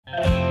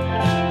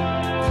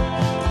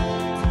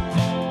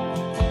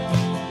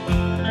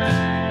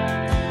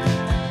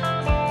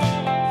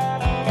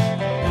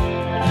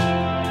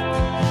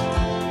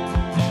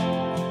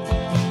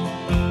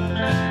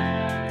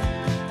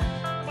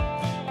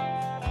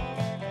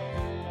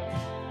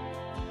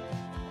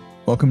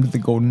Welcome to The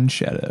Golden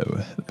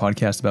Shadow, the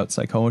podcast about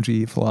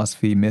psychology,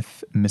 philosophy,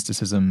 myth,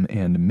 mysticism,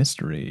 and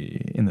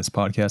mystery. In this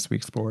podcast, we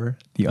explore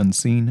the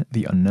unseen,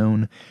 the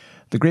unknown,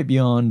 the great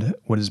beyond,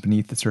 what is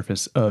beneath the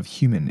surface of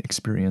human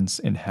experience,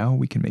 and how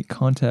we can make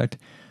contact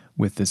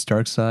with this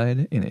dark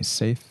side in a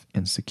safe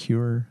and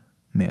secure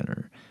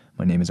manner.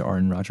 My name is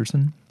Arran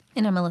Rogerson.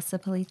 And I'm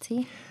Alyssa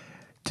Polizzi.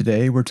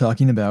 Today, we're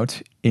talking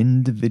about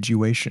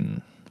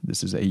individuation.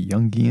 This is a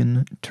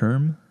Jungian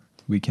term.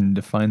 We can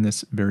define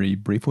this very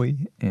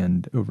briefly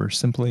and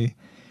oversimply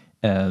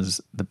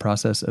as the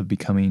process of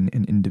becoming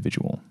an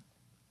individual,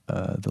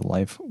 the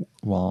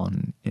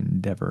lifelong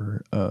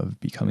endeavor of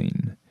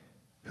becoming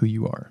who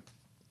you are.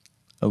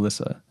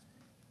 Alyssa,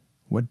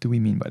 what do we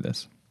mean by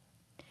this?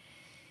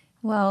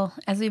 Well,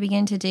 as we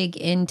begin to dig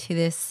into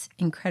this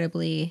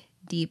incredibly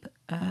deep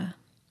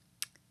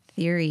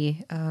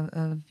theory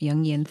of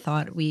Jungian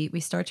thought, we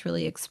start to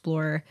really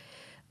explore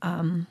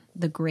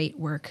the great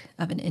work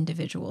of an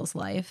individual's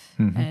life.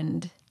 Mm-hmm.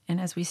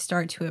 And as we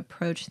start to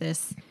approach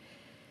this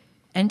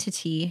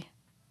entity,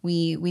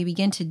 we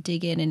begin to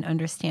dig in and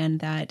understand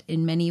that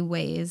in many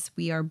ways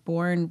we are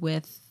born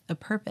with a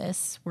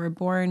purpose. We're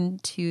born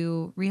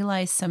to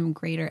realize some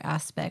greater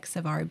aspects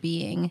of our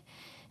being.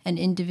 And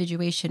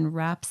individuation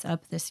wraps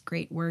up this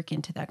great work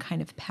into that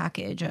kind of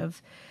package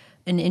of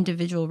an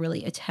individual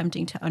really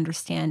attempting to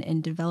understand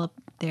and develop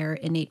their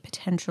innate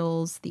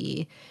potentials,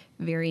 the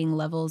varying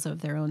levels of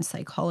their own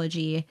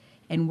psychology,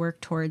 and work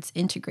towards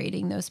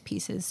integrating those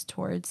pieces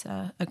towards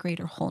a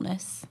greater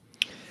wholeness.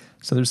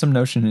 So there's some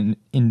notion in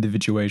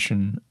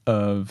individuation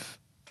of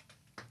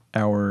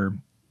our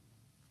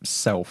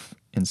self,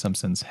 in some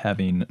sense,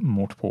 having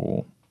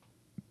multiple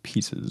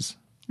pieces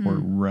or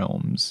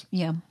realms,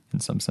 in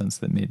some sense,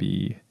 that may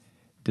be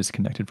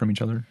disconnected from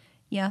each other.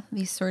 Yeah,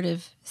 these sort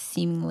of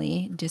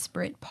seemingly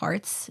disparate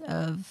parts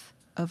of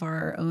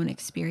our own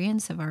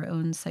experience, of our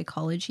own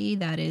psychology,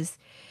 that is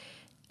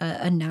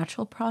a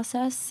natural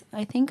process,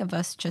 I think, of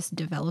us just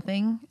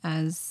developing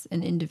as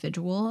an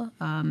individual.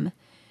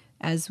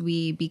 As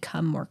we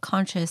become more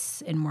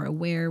conscious and more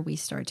aware, we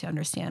start to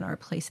understand our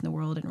place in the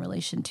world in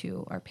relation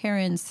to our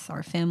parents,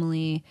 our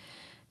family,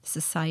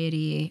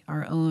 society,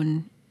 our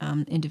own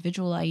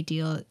individual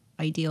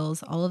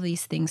ideals. All of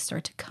these things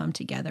start to come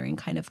together and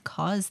kind of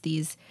cause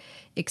these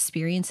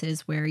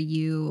experiences where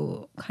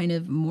you kind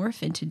of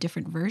morph into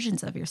different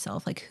versions of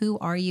yourself. Like, who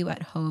are you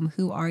at home?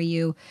 Who are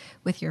you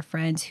with your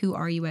friends? Who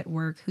are you at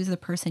work? Who's the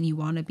person you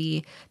want to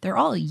be? They're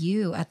all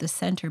you at the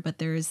center, but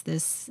there's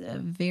this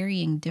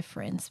varying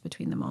difference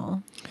between them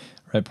all.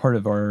 Right. Part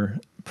of our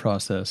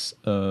process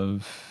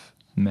of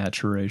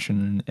maturation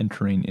and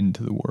entering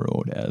into the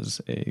world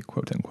as a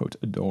quote-unquote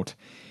adult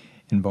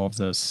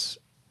involves us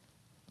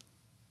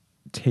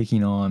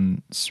taking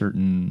on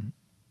certain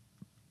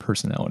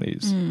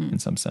personalities in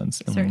some sense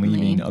and Certainly.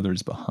 leaving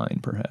others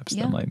behind, perhaps.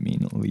 That might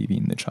mean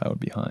leaving the child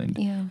behind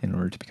in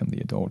order to become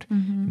the adult. It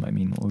might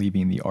mean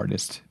leaving the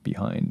artist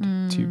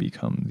behind to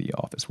become the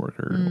office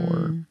worker.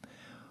 Or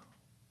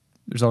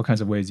there's all kinds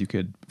of ways you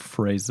could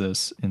phrase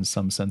this in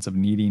some sense of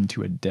needing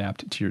to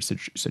adapt to your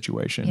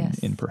situation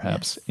in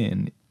perhaps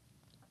in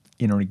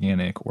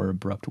inorganic or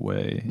abrupt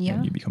way,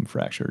 and you become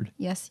fractured.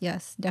 Yes,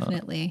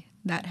 definitely.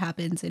 That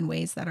happens in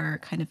ways that are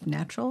kind of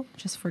natural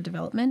just for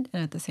development,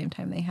 and at the same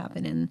time they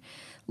happen in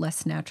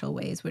less natural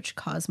ways, which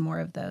cause more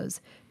of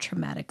those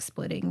traumatic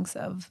splittings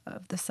of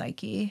the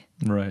psyche.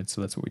 Right,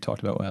 so that's what we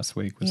talked about last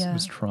week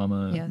was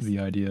trauma, the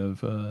idea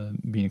of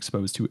being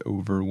exposed to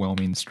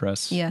overwhelming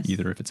stress,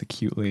 either if it's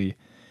acutely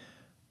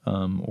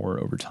or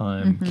over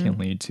time, can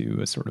lead to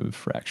a sort of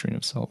fracturing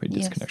of self, a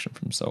disconnection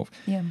from self.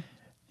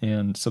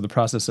 And so the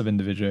process of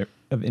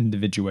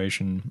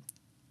individuation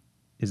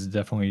is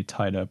definitely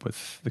tied up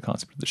with the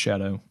concept of the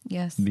shadow.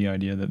 Yes. The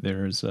idea that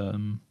there's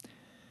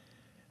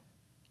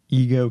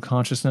ego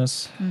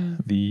consciousness,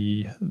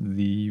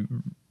 the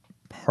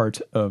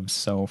part of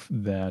self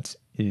that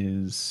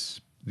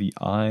is the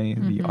I,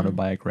 the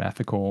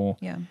autobiographical,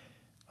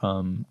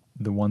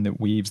 the one that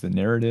weaves the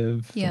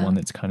narrative, the one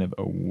that's kind of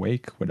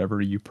awake,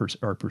 whatever you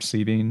are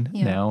perceiving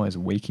now as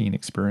waking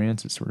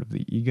experience is sort of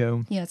the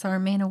ego. Yeah, it's our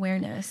main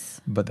awareness.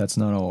 But that's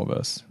not all of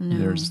us. No.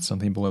 There's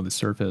something below the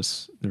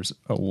surface. There's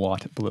a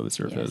lot below the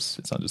surface.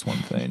 It's not just one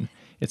thing.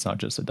 It's not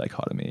just a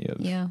dichotomy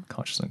of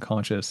conscious and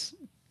unconscious.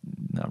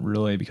 Not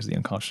really, because the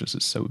unconscious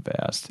is so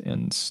vast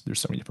and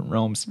there's so many different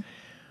realms.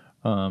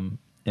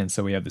 And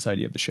so we have this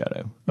idea of the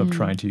shadow, of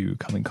trying to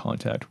come in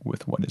contact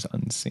with what is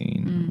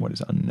unseen, what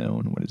is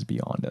unknown, what is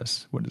beyond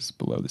us, what is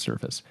below the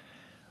surface.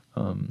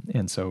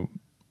 And so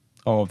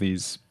all of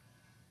these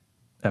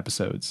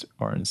episodes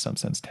are in some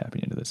sense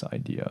tapping into this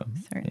idea.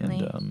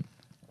 Certainly. And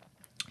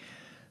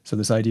so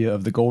this idea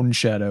of the golden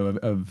shadow,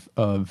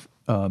 of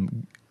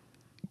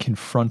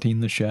confronting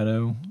the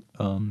shadow,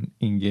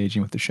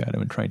 engaging with the shadow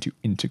and trying to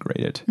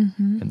integrate it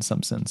in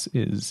some sense,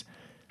 is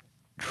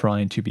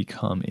trying to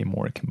become a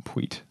more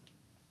complete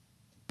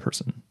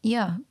person.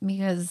 Yeah,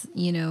 because,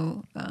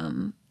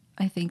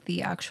 I think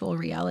the actual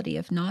reality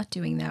of not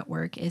doing that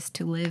work is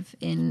to live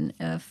in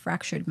a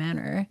fractured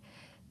manner,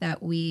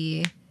 that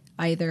we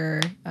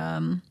either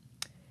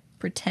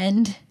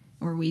pretend,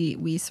 or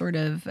we sort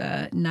of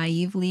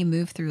naively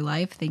move through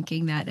life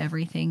thinking that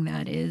everything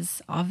that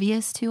is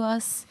obvious to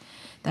us,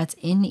 that's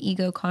in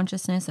ego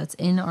consciousness, that's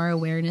in our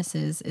awareness,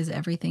 is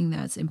everything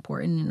that's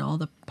important in all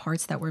the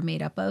parts that we're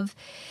made up of.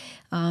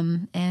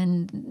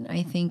 And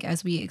I think,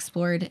 as we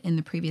explored in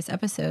the previous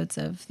episodes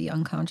of the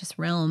unconscious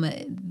realm,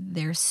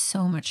 there's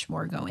so much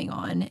more going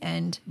on,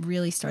 and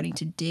really starting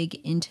to dig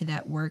into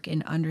that work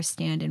and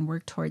understand and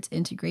work towards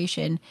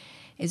integration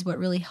is what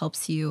really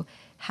helps you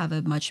have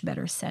a much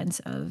better sense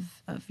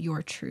of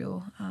your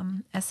true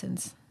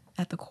essence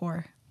at the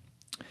core.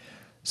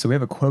 So we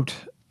have a quote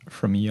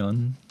from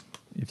Yun,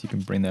 if you can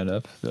bring that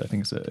up, that I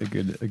think is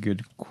a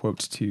good quote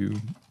to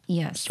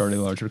start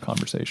a larger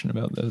conversation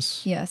about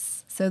this.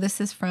 Yes. So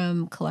this is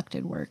from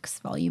Collected Works,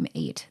 Volume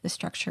 8, The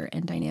Structure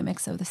and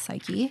Dynamics of the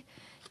Psyche.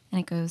 And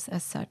it goes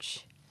as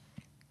such.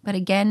 But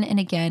again and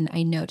again,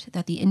 I note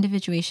that the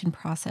individuation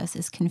process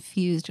is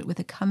confused with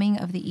the coming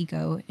of the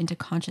ego into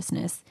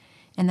consciousness,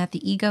 and that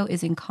the ego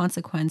is in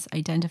consequence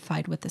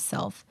identified with the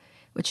self,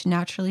 which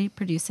naturally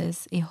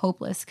produces a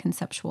hopeless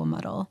conceptual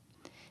muddle.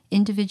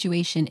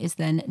 Individuation is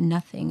then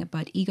nothing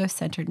but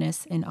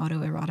ego-centeredness and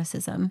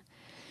autoeroticism.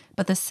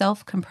 But the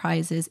self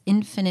comprises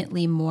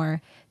infinitely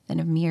more than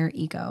a mere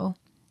ego.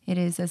 It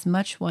is as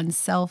much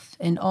oneself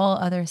and all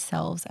other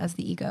selves as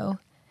the ego.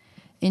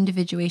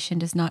 Individuation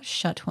does not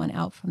shut one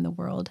out from the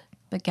world,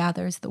 but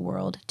gathers the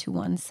world to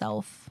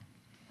oneself.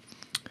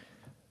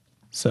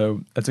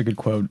 So that's a good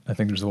quote. I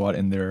think there's a lot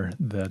in there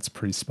that's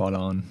pretty spot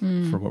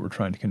on for what we're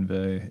trying to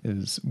convey.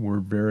 Is we're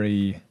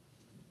very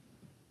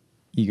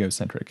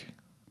egocentric,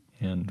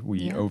 and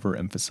we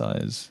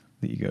overemphasize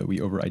the ego.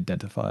 We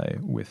over-identify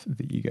with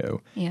the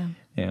ego. Yeah.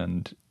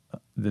 And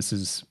this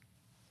is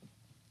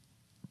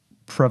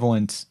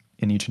prevalent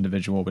in each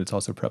individual, but it's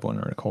also prevalent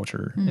in our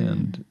culture.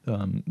 And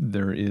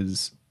there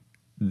is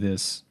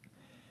this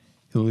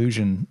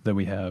illusion that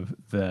we have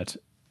that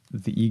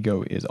the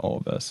ego is all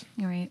of us.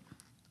 You're right.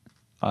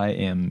 I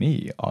am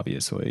me,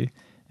 obviously.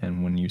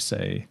 And when you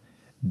say,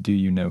 do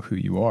you know who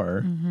you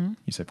are?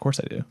 You say, of course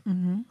I do.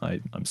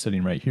 I'm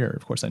sitting right here.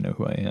 Of course I know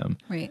who I am.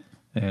 Right.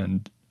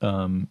 And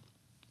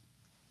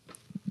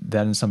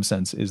that in some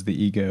sense is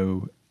the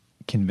ego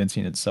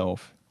convincing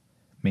itself,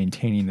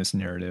 maintaining this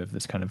narrative,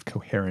 this kind of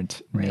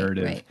coherent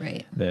narrative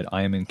that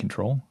I am in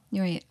control.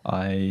 You're right.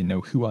 I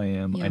know who I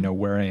am, I know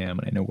where I am,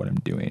 and I know what I'm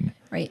doing.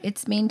 Right.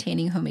 It's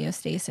maintaining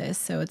homeostasis.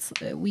 So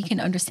we can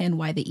understand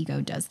why the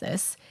ego does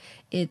this.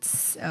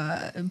 It's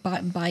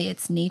by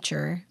its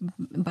nature,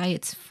 by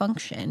its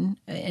function,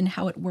 and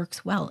how it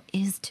works well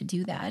is to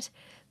do that.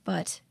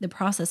 But the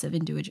process of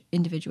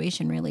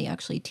individuation really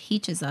actually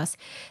teaches us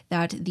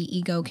that the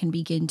ego can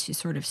begin to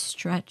sort of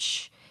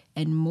stretch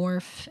and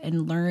morph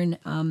and learn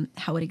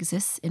how it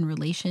exists in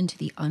relation to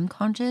the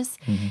unconscious.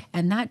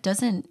 And that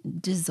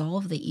doesn't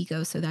dissolve the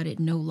ego so that it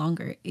no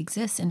longer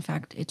exists. In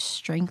fact, it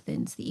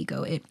strengthens the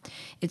ego.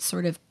 It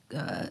sort of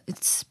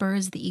it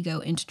spurs the ego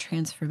into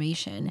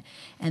transformation.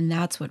 And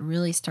that's what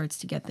really starts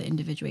to get the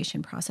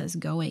individuation process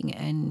going.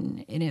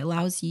 And it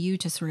allows you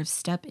to sort of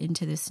step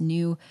into this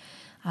new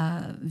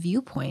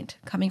viewpoint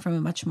coming from a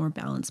much more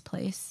balanced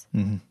place.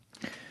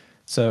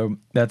 So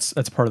that's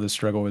part of the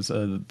struggle. Is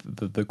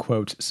the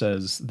quote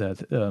says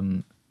that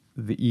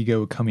the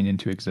ego coming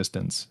into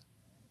existence,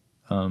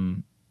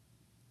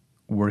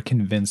 we're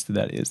convinced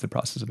that is the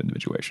process of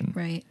individuation.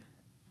 Right.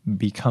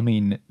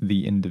 Becoming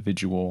the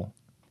individual,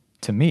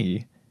 to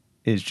me,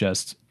 is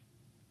just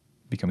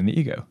becoming the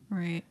ego.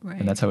 Right.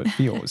 And that's how it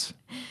feels.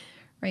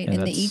 Right.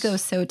 And the ego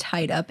is so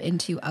tied up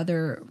into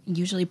other,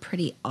 usually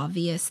pretty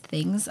obvious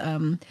things.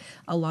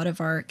 A lot of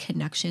our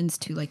connections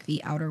to like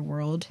the outer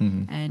world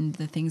and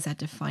the things that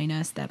define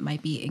us that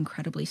might be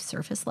incredibly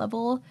surface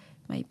level,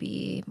 might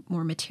be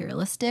more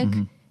materialistic,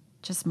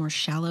 just more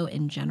shallow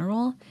in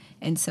general.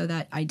 And so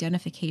that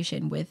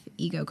identification with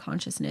ego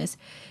consciousness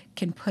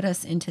can put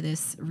us into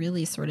this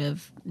really sort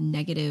of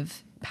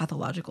negative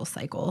pathological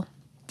cycle.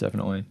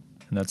 Definitely.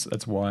 And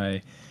that's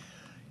why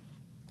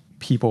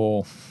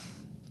people,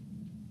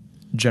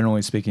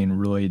 generally speaking,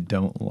 really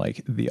don't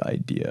like the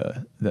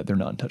idea that they're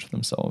not in touch with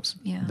themselves.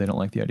 Yeah. They don't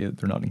like the idea that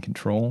they're not in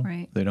control.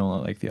 Right. They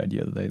don't like the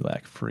idea that they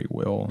lack free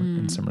will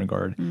in some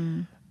regard.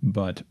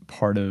 But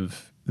part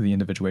of the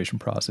individuation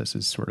process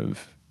is sort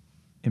of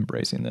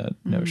embracing that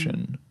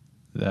notion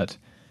that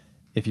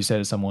if you say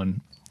to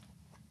someone,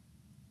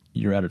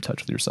 you're out of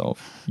touch with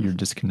yourself, you're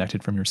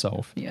disconnected from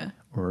yourself,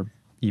 or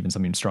even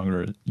something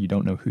stronger, you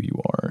don't know who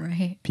you are.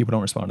 Right. People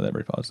don't respond to that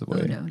very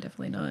positively. Oh, no,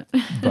 definitely not.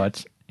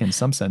 But in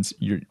some sense,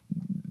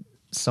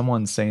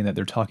 someone saying that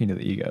they're talking to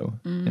the ego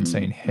and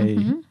saying,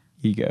 hey,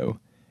 ego,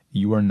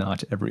 you are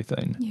not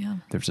everything. Yeah.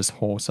 There's this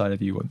whole side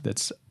of you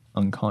that's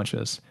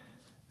unconscious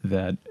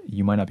that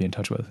you might not be in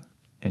touch with.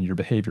 And your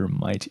behavior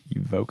might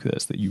evoke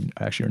this, that you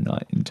actually are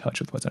not in touch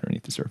with what's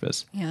underneath the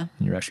surface. Yeah.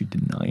 And you're actually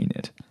denying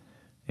it.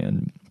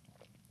 And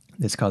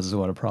this causes a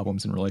lot of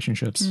problems in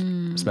relationships,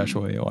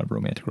 especially a lot of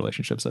romantic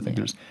relationships. I think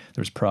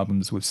there's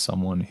problems with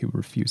someone who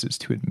refuses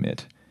to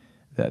admit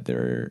that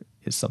there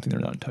is something they're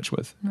not in touch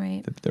with.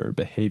 Right. That their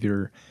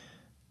behavior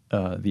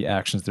the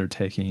actions they're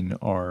taking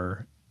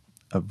are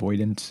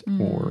avoidant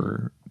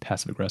or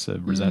passive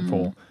aggressive,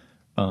 resentful,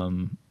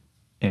 and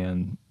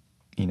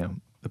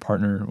the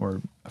partner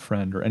or a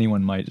friend or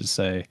anyone might just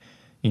say,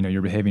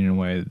 you're behaving in a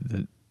way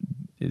that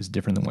is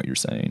different than what you're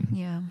saying.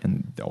 Yeah.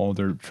 And all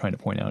they're trying to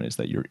point out is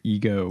that your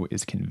ego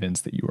is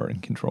convinced that you are in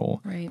control,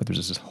 right. but there's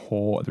just this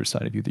whole other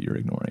side of you that you're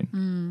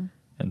ignoring.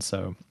 And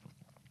so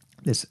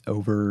this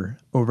over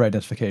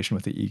identification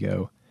with the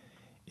ego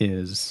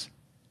is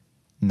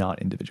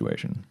not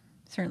individuation.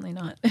 Certainly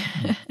not.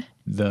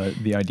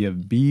 The idea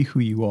of be who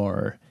you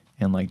are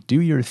and like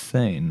do your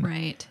thing.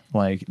 Right.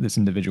 Like this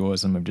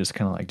individualism of just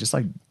kind of like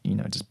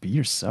just be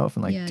yourself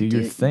and like do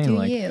your thing. Do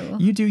like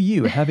you do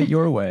you, have it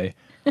your way.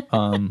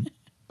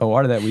 A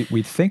lot of that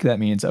we think that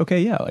means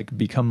like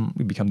become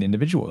the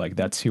individual, like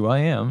that's who I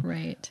am.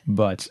 Right.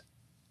 But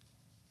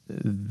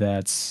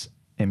that's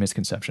a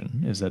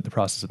misconception, is that the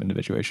process of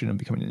individuation and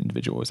becoming an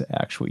individual is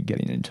actually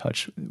getting in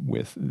touch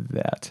with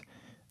that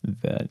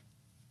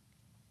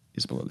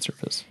is below the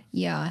surface.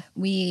 Yeah,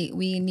 we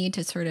need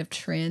to sort of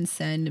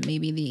transcend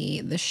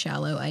maybe the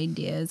shallow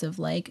ideas of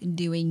like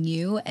doing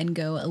you and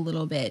go a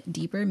little bit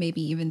deeper,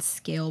 maybe even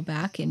scale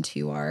back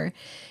into our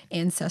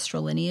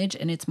ancestral lineage,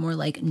 and it's more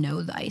like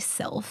know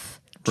thyself.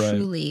 Right.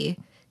 Truly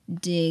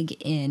dig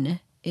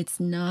in. It's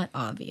not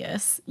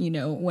obvious,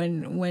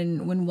 when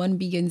one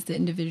begins the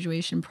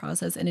individuation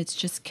process, and it's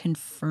just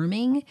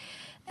confirming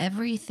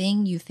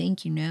everything you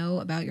think you know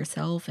about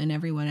yourself and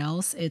everyone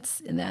else.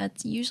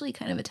 That's usually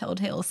kind of a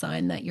telltale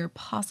sign that you're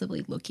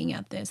possibly looking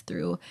at this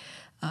through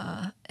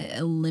a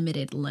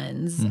limited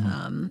lens,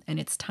 and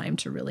it's time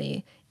to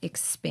really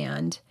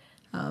expand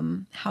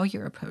how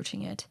you're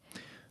approaching it.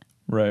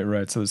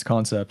 Right. So this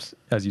concept,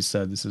 as you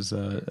said, this is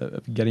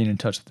getting in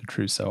touch with the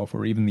true self,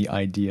 or even the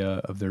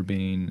idea of there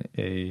being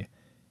a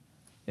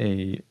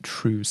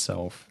true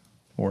self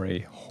or a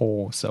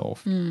whole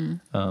self,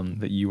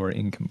 that you are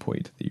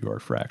incomplete, that you are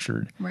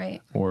fractured,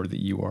 right, or that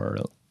you are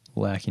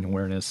lacking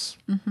awareness.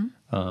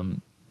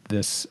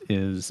 This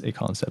is a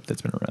concept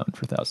that's been around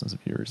for thousands of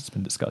years. It's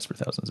been discussed for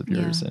thousands of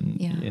years,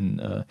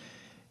 in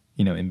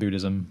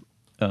Buddhism,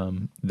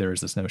 there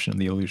is this notion of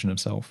the illusion of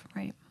self.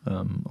 Right.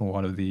 A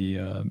lot of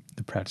the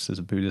practices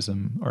of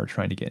Buddhism are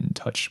trying to get in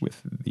touch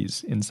with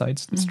these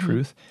insights, this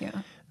truth,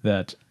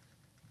 that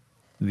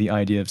the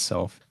idea of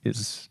self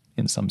is,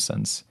 in some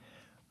sense,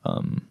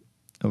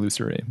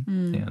 illusory,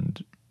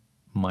 and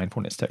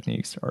mindfulness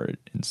techniques are,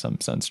 in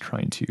some sense,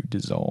 trying to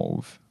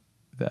dissolve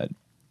that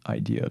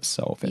idea of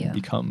self and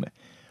become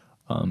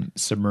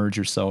submerge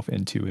yourself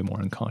into a more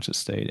unconscious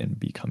state and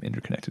become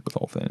interconnected with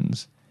all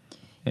things.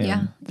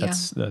 And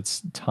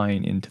that's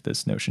tying into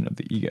this notion of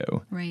the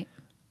ego. Right.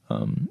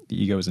 The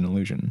ego is an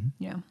illusion.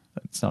 Yeah.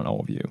 It's not all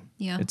of you.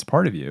 Yeah. It's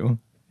part of you.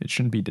 It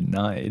shouldn't be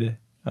denied,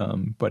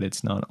 but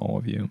it's not all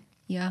of you.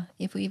 Yeah,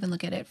 if we even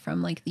look at it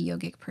from like the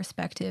yogic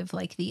perspective,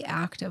 like the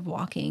act of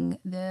walking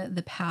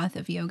the path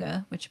of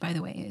yoga, which by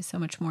the way is so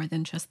much more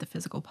than just the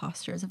physical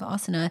postures of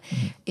asana,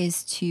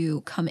 is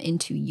to come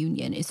into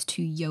union, is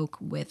to yoke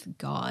with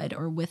God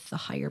or with the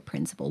higher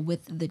principle,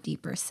 with the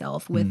deeper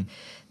self, with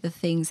the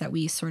things that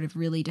we sort of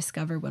really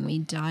discover when we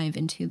dive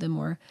into the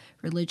more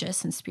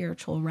religious and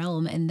spiritual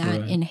realm. And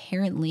that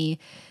inherently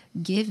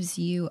gives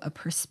you a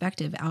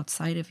perspective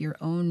outside of your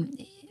own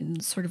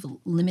sort of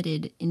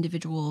limited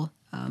individual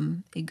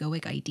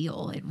egoic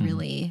ideal. It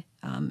really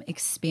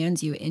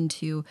expands you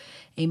into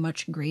a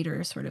much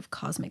greater sort of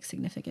cosmic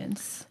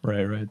significance.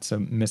 Right. So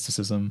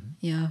mysticism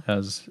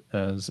as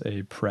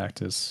a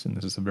practice, and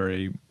this is a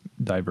very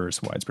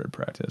diverse, widespread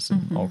practice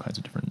in all kinds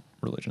of different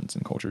religions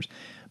and cultures.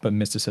 But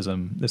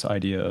mysticism, this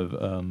idea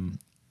of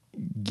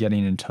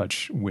getting in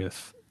touch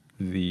with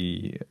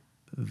the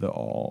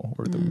all,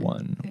 or the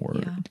one, or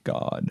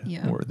God,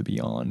 or the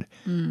beyond,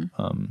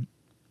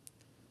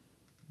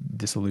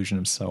 disillusion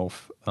of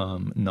self,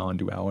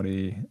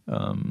 non-duality,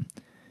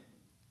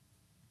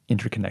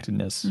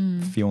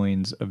 interconnectedness,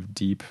 feelings of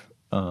deep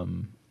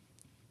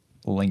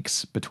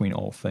links between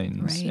all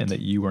things, and that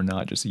you are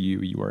not just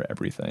you are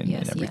everything,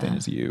 and everything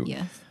is you.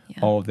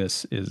 All of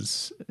this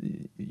is,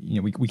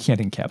 we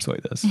can't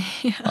encapsulate this,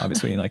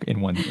 obviously,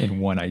 in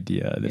one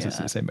idea. This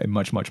is a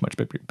much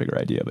bigger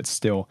idea, but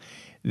still,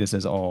 this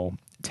is all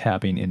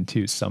tapping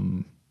into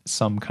some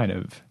kind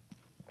of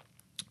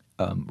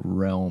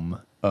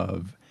realm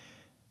of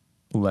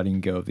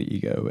letting go of the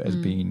ego as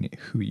being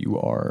who you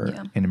are,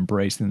 and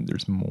embracing that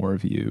there's more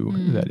of you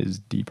that is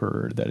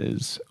deeper, that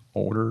is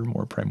older,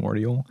 more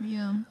primordial,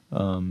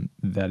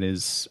 that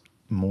is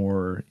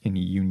more in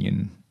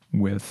union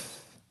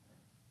with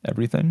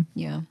everything,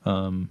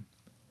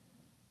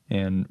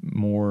 and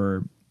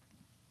more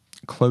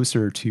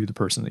closer to the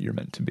person that you're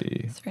meant to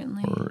be,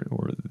 certainly,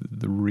 or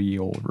the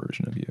real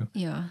version of you.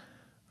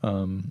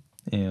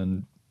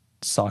 And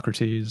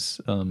Socrates,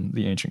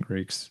 the ancient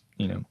Greeks,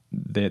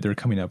 they're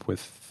coming up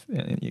with,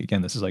 and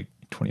again, this is like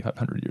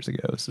 2,500 years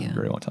ago, so a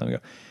very long time ago,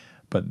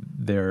 but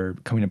they're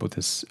coming up with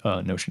this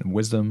notion of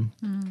wisdom.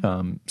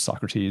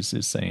 Socrates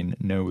is saying,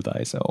 know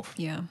thyself.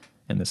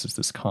 And this is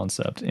this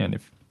concept. And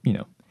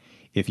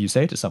if you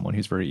say to someone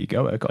who's very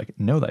egoic, like,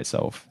 know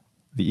thyself,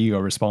 the ego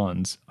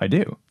responds, I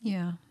do.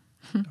 Yeah.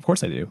 Of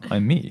course I do.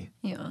 I'm me.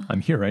 Yeah.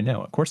 I'm here right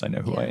now. Of course I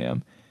know who I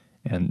am.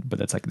 But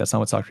that's not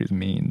what Socrates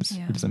means.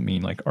 Yeah. It doesn't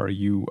mean like, are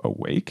you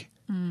awake?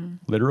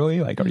 Literally,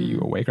 like, are you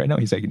awake right now?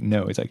 He's like,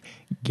 no. He's like,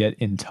 get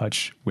in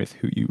touch with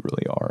who you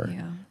really are.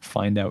 Yeah.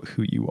 Find out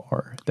who you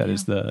are. That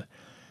is the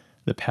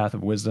path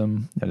of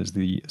wisdom. That is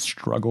the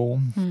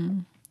struggle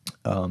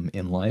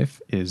in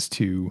life, is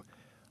to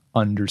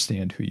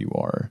understand who you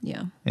are.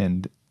 Yeah.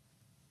 And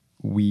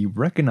we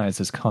recognize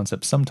this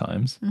concept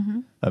sometimes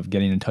of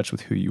getting in touch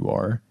with who you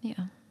are.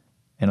 Yeah.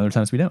 And other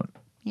times we don't.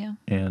 Yeah.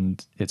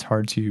 And it's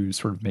hard to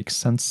sort of make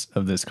sense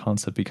of this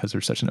concept because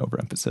there's such an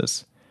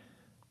overemphasis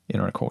in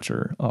our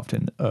culture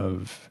often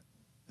of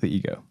the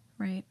ego.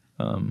 Right.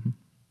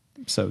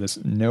 So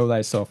this know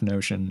thyself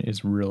notion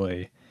is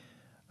really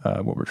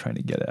what we're trying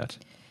to get at.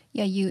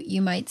 Yeah,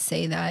 you might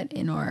say that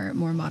in our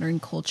more modern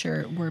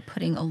culture, we're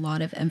putting a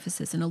lot of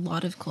emphasis and a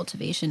lot of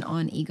cultivation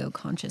on ego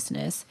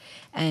consciousness.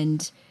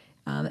 And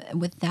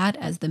with that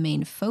as the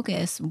main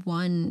focus,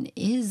 one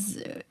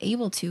is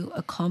able to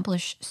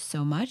accomplish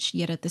so much,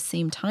 yet at the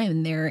same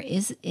time, there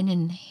is an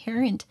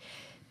inherent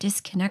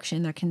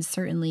disconnection that can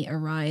certainly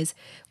arise,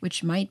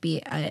 which might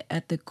be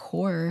at the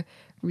core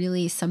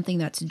really something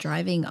that's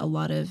driving a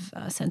lot of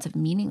sense of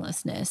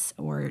meaninglessness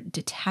or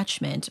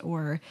detachment,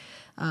 or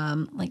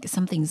like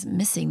something's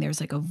missing.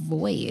 There's like a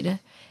void.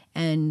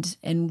 And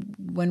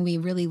when we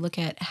really look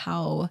at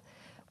how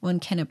one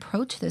can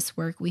approach this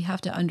work, we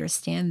have to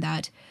understand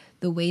that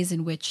the ways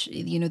in which,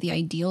 the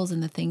ideals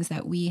and the things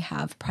that we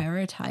have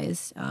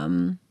prioritized,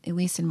 at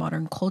least in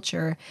modern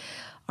culture,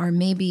 are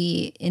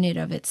maybe in and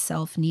of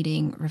itself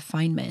needing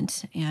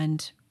refinement.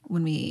 And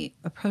when we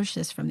approach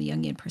this from the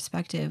Jungian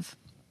perspective,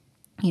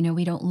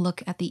 we don't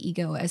look at the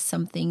ego as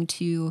something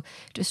to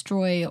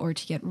destroy or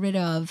to get rid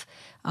of,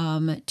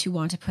 to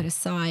want to put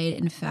aside.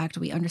 In fact,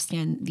 we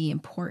understand the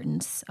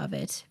importance of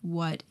it,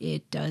 what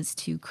it does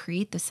to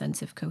create the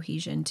sense of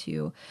cohesion,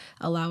 to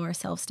allow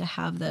ourselves to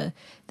have the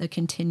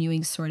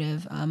continuing sort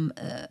of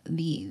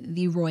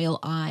the royal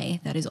eye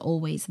that is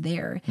always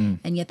there.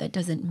 And yet that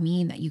doesn't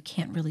mean that you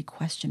can't really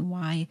question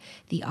why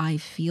the eye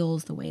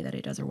feels the way that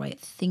it does, or why it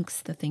thinks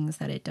the things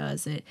that it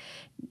does.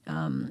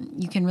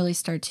 You can really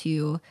start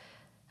to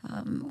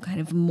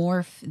kind of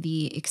morph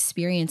the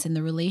experience and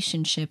the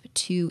relationship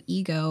to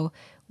ego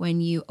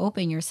when you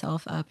open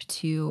yourself up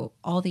to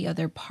all the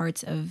other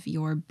parts of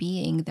your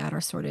being that are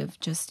sort of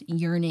just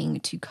yearning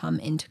to come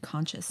into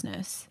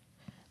consciousness.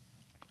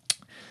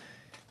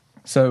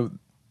 So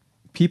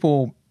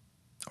people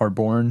are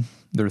born,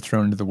 they're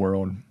thrown into the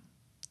world,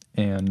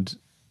 and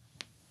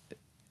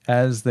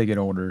as they get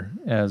older,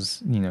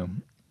 as,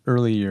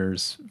 early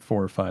years,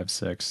 4, 5,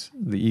 6,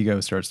 the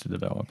ego starts to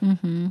develop.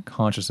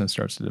 Consciousness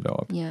starts to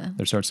develop. Yeah.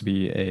 There starts to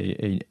be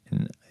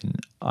an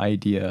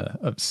idea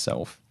of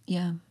self.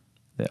 Yeah.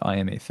 That I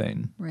am a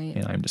thing. Right.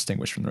 And I am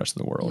distinguished from the rest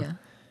of the world. Yeah.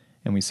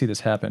 And we see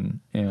this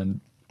happen.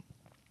 And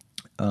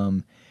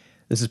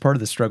this is part of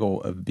the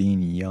struggle of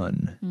being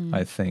young,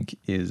 I think,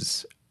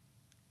 is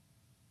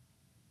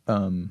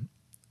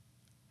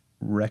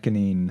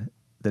reckoning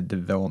the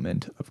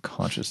development of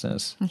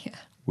consciousness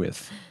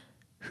with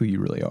who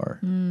you really are.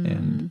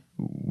 And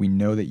we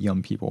know that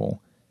young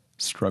people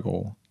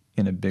struggle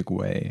in a big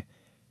way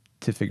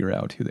to figure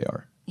out who they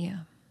are.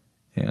 Yeah.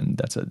 And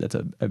that's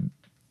a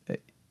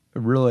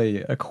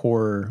really a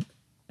core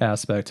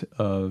aspect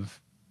of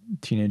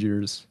teenage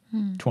years,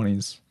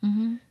 20s.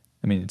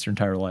 I mean, it's your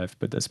entire life,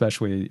 but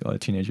especially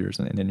teenage years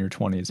and in your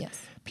 20s,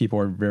 people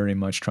are very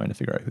much trying to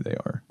figure out who they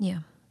are. Yeah.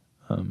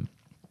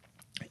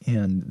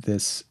 And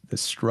this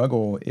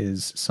struggle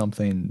is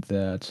something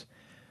that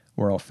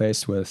we're all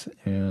faced with,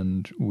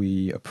 and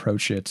we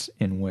approach it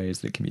in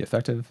ways that can be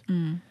effective,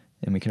 and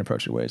we can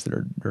approach it in ways that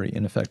are very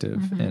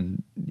ineffective.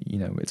 And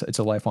it's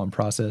a lifelong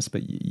process,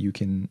 but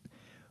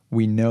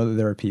we know that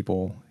there are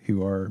people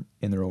who are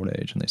in their old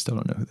age and they still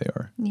don't know who they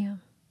are. Yeah.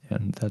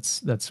 And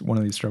that's one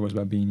of these struggles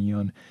about being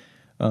young.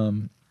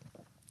 And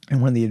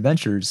one of the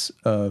adventures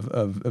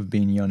of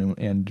being young,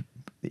 and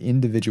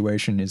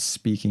individuation is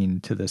speaking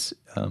to this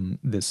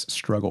this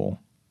struggle,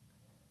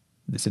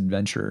 this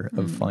adventure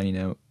of finding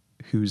out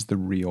who's the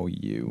real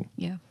you.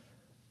 Yeah.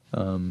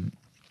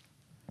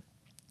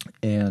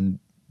 And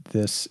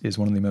this is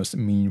one of the most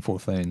meaningful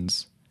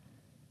things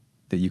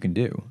that you can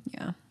do.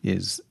 Yeah.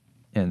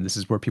 And this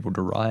is where people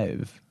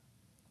derive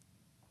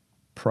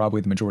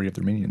probably the majority of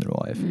their meaning in their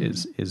life,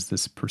 is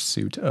this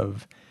pursuit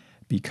of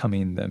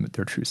becoming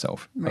their true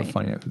self, of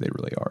finding out who they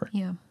really are.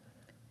 Yeah.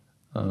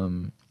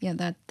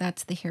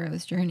 That's the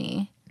hero's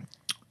journey.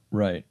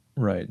 Right.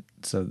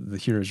 So the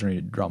hero's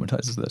journey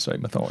dramatizes this, right?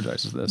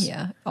 Mythologizes this.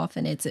 Yeah.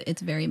 Often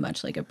it's very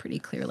much like a pretty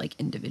clear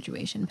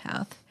individuation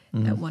path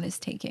that one is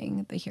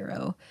taking. The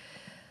hero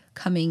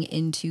coming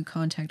into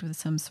contact with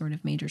some sort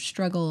of major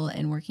struggle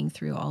and working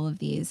through all of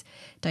these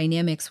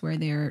dynamics where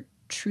they're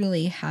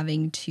truly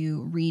having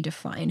to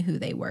redefine who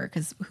they were,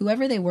 because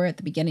whoever they were at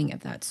the beginning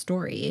of that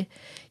story,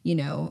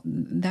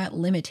 that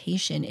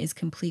limitation is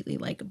completely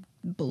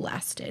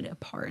blasted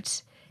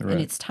apart. Right.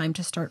 And it's time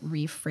to start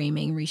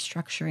reframing,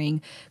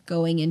 restructuring,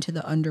 going into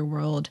the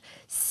underworld,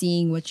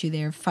 seeing what you're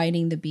there,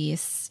 fighting the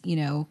beasts, you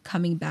know,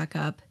 coming back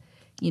up,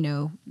 you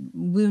know,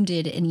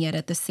 wounded and yet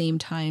at the same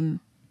time,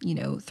 you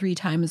know, 3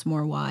 times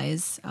more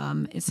wise.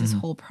 It's this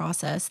whole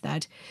process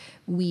that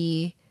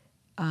we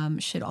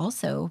should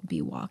also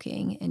be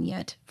walking. And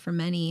yet for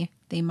many,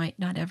 they might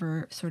not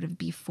ever sort of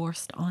be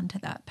forced onto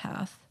that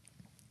path.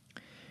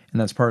 And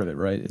that's part of it,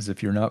 right? Is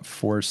if you're not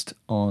forced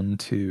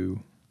to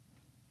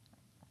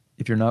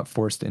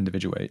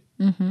individuate,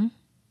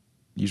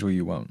 usually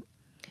you won't.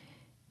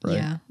 Right?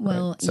 Yeah.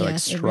 Well, right? So yes,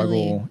 like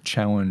struggle, really,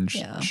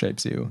 challenge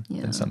shapes you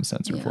Yeah. in some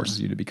sense, or Yeah.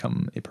 forces you to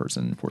become a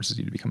person, forces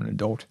you to become an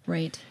adult.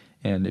 Right.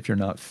 And if you're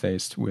not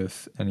faced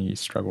with any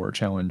struggle or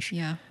challenge,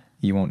 Yeah.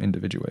 you won't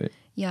individuate.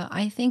 Yeah,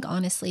 I think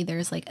honestly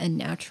there's like a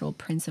natural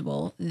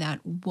principle that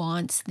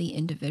wants the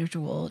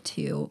individual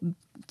to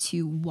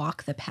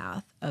walk the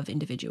path of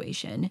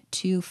individuation,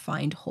 to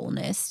find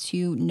wholeness,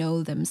 to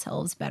know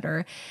themselves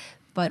better.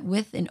 But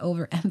with an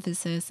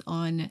overemphasis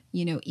on,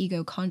 you know,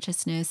 ego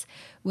consciousness,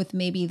 with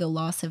maybe the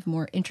loss of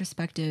more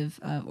introspective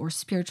or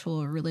spiritual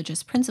or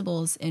religious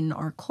principles in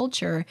our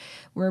culture,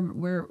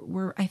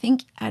 we're I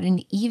think at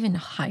an even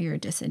higher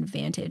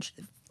disadvantage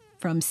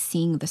from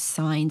seeing the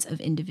signs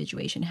of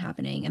individuation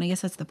happening. And I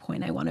guess that's the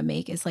point I want to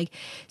make is like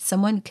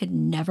someone could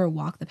never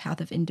walk the path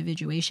of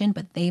individuation,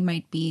 but they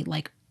might be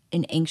like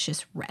an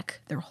anxious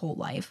wreck their whole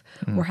life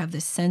or have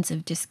this sense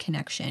of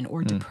disconnection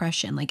or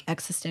depression, like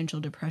existential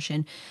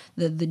depression,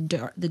 the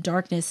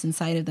darkness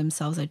inside of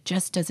themselves that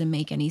just doesn't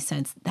make any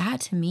sense.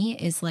 That to me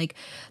is like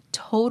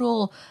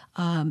total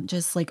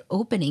just like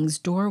openings,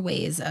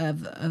 doorways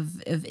of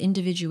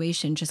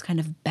individuation, just kind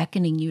of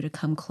beckoning you to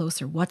come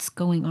closer. What's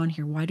going on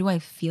here? Why do I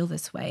feel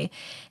this way?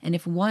 And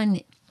if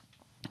one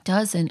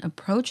doesn't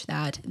approach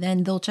that,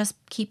 then they'll just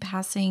keep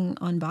passing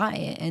on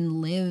by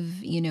and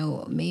live, you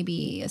know,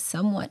 maybe a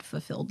somewhat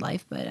fulfilled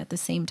life, but at the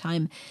same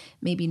time,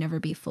 maybe never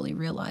be fully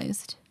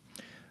realized.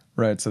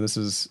 Right. So this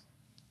is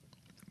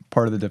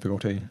part of the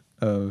difficulty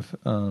of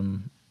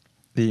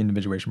the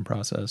individuation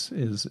process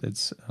is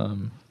it's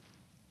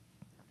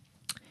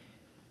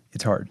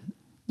hard.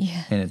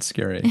 Yeah. And it's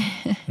scary.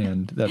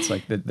 And that's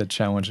like the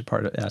challenge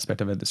aspect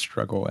of it, the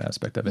struggle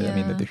aspect of it. I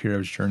mean, Yeah. the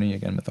hero's journey,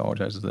 again,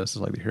 mythologizes this,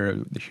 is like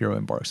the hero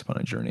embarks upon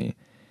a journey,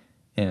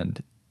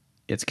 and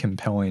it's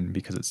compelling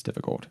because it's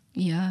difficult.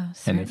 Yeah,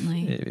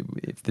 certainly. And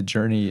if the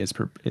journey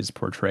is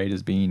portrayed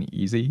as being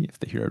easy, if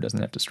the hero doesn't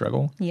have to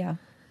struggle, Yeah.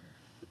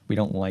 we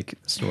don't like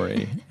the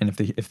story. And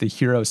if the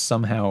hero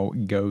somehow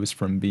goes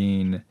from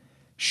being a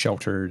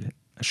sheltered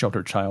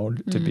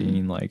child to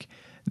being like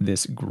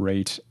this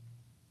great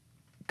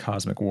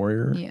cosmic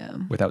warrior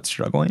without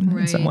struggling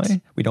in some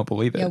way, we don't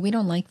believe it. Yeah, we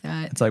don't like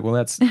that. It's like, well,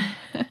 that's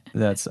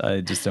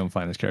I just don't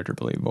find this character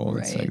believable.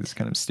 It's like this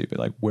kind of stupid.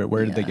 Like,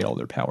 where did they get all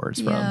their powers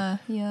from?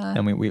 Yeah.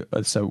 And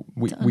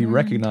we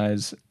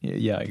recognize,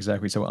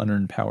 exactly. So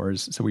unearned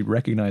powers. So we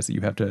recognize that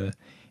you have to,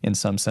 in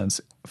some sense,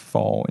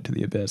 fall into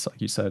the abyss,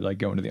 like you said, like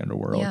go into the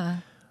underworld. Yeah.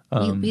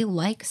 We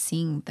like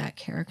seeing that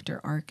character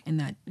arc and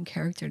that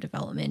character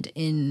development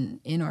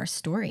in our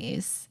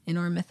stories, in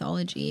our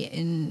mythology,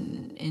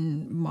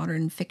 in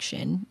modern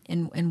fiction.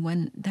 And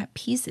when that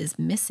piece is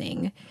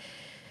missing,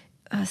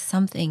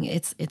 something,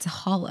 it's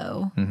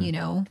hollow, you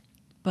know.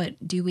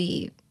 But do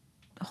we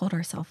hold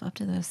ourselves up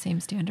to those same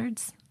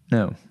standards?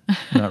 No,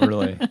 not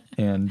really.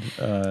 And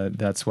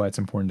that's why it's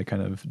important to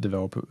kind of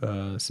develop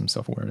some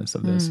self-awareness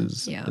of this.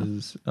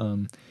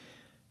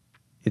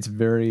 It's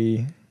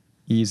very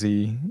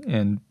easy,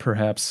 and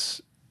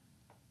perhaps,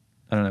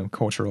 I don't know,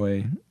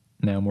 culturally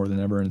now more than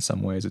ever in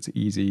some ways, it's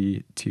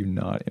easy to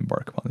not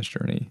embark upon this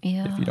journey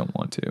if you don't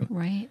want to.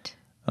 Right.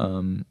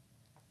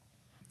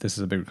 This is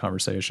a bigger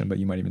conversation, but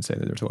you might even say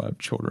that there's a lot of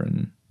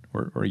children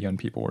or young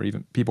people or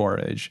even people our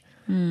age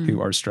who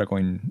are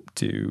struggling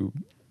to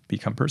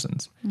become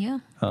persons. Yeah.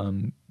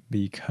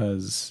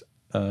 Because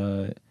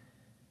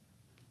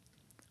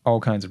all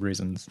kinds of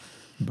reasons,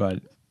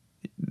 but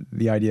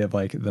the idea of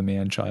like the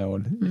man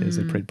child is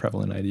a pretty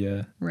prevalent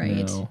idea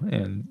now.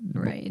 And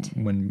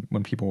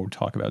when people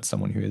talk about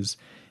someone who is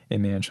a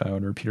man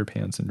child or Peter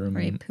Pan syndrome,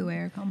 right,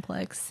 puer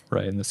complex,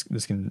 right, and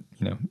this can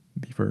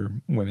be for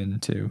women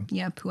too.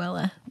 Yeah,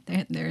 puella.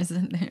 There's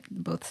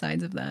both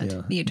sides of that.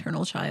 Yeah. The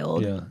eternal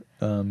child. Yeah,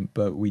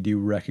 but we do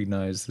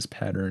recognize this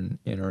pattern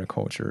in our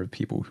culture of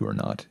people who are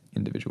not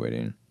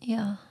individuating.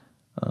 Yeah.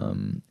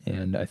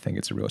 And I think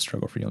it's a real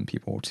struggle for young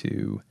people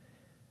to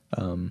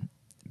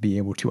be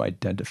able to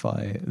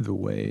identify the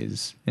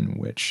ways in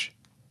which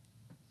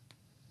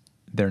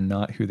they're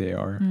not who they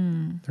are,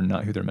 they're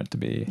not who they're meant to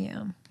be,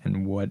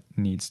 and what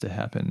needs to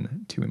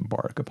happen to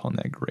embark upon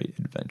that great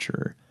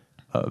adventure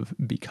of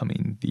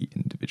becoming the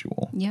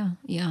individual. Yeah,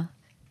 yeah.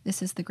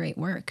 This is the great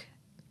work.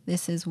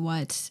 This is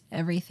what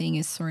everything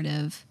is sort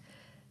of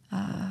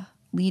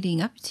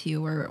leading up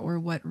to, or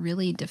what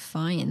really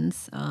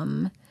defines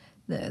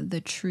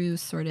the true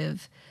sort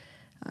of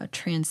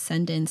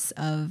transcendence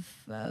of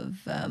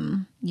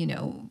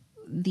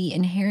the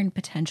inherent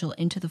potential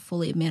into the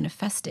fully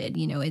manifested.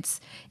 You know, it's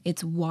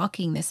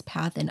walking this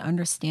path and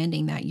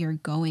understanding that you're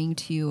going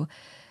to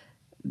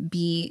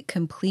be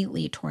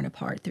completely torn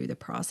apart through the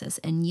process.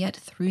 And yet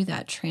through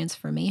that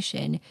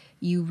transformation,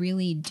 you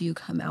really do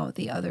come out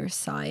the other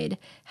side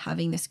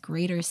having this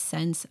greater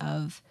sense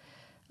of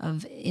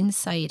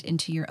insight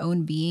into your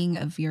own being,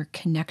 of your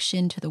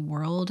connection to the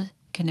world,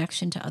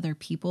 connection to other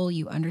people.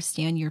 You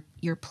understand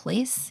your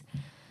place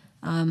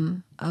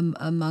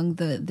among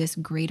this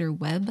greater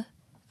web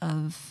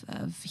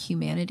of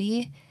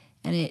humanity.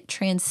 And it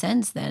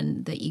transcends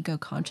then the ego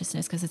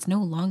consciousness, because it's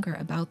no longer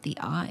about the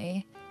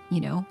I, you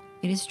know.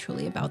 It is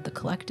truly about the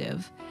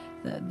collective,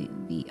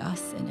 the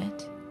us in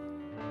it.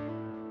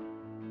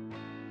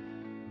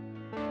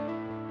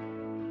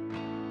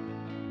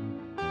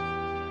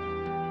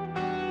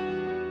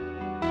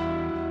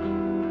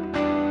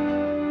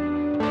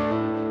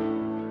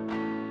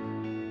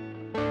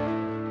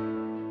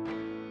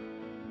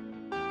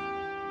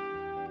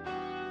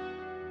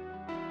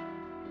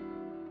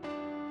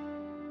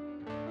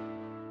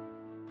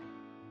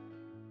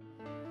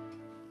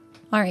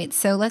 All right,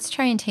 so let's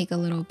try and take a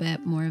little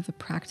bit more of a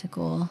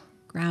practical,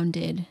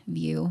 grounded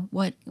view.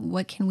 What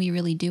can we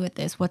really do with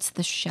this? What's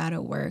the shadow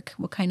work?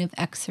 What kind of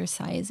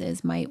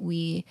exercises might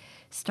we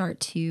start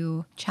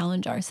to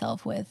challenge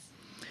ourselves with?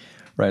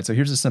 Right, so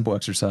here's a simple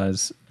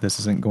exercise. This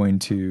isn't going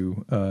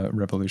to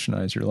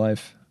revolutionize your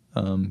life,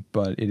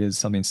 but it is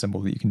something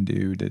simple that you can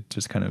do to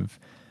just kind of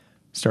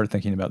start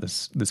thinking about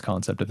this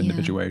concept of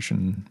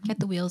individuation. Get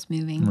the wheels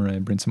moving.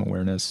 Right, bring some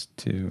awareness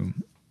to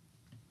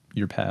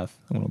your path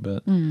a little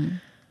bit.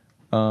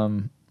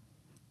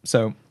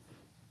 So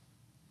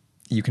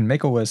you can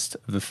make a list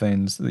of the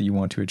things that you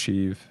want to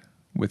achieve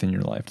within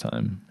your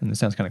lifetime. And this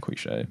sounds kind of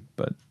cliche,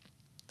 but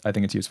I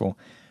think it's useful.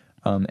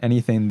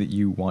 Anything that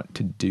you want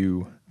to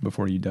do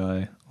before you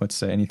die, let's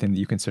say anything that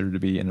you consider to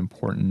be an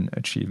important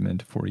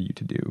achievement for you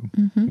to do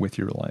with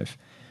your life,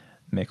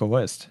 make a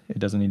list. It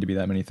doesn't need to be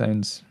that many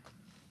things.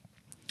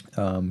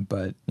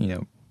 But, you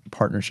know,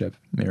 partnership,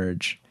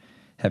 marriage,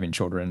 having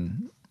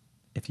children,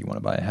 if you want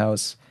to buy a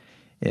house,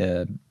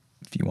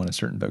 if you want a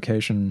certain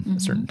vocation, a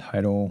certain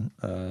title,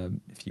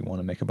 if you want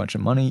to make a bunch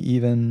of money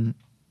even,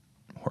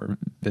 or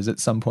visit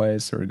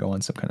someplace or go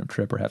on some kind of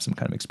trip or have some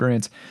kind of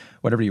experience,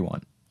 whatever you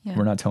want. Yeah.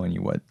 We're not telling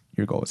you what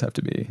your goals have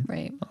to be.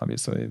 Right.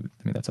 Obviously,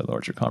 I mean, that's a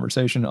larger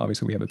conversation.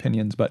 Obviously, we have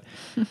opinions, but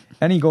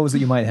any goals that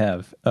you might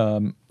have,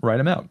 write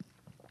them out.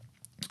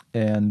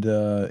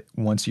 And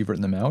once you've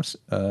written them out,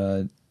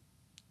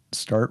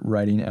 start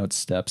writing out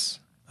steps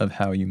of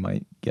how you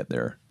might get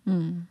there.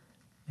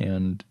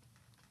 And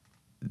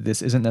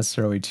this isn't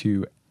necessarily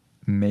to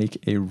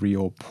make a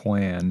real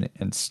plan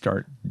and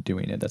start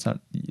doing it. That's not,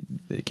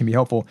 it can be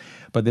helpful,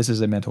 but this is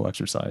a mental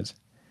exercise.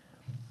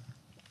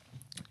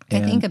 I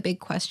think a big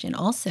question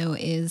also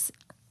is,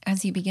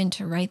 as you begin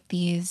to write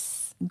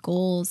these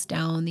goals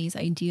down, these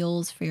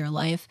ideals for your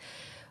life,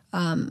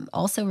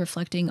 also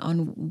reflecting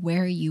on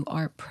where you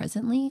are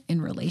presently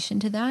in relation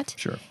to that.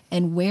 Sure.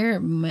 And where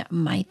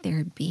might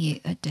there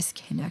be a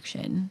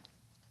disconnection?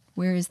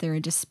 Where is there a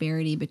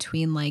disparity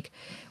between, like,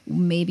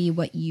 maybe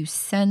what you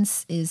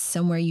sense is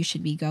somewhere you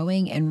should be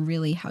going and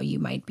really how you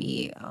might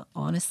be,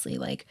 honestly,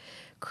 like,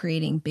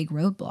 creating big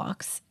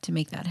roadblocks to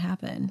make that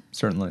happen?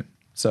 Certainly.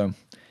 So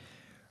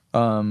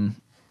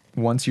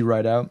once you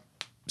write out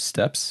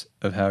steps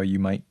of how you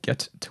might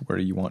get to where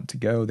you want to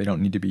go, they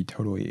don't need to be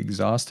totally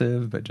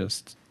exhaustive, but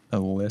just a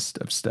list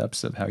of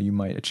steps of how you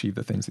might achieve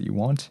the things that you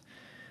want.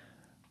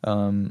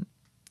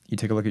 You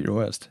take a look at your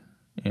list,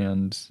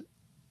 and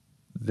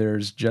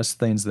there's just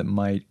things that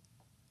might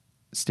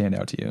stand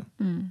out to you.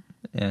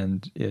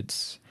 And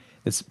it's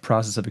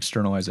process of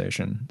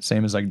externalization,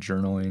 same as like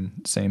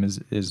journaling, same as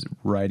is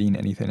writing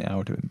anything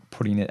out and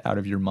putting it out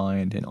of your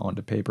mind and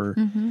onto paper.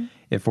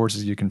 It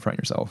forces you to confront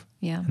yourself.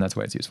 Yeah. And that's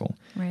why it's useful.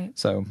 Right.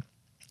 So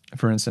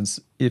for instance,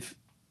 if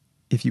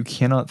you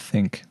cannot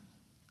think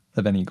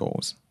of any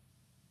goals,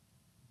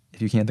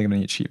 if you can't think of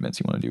any achievements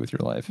you want to do with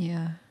your life,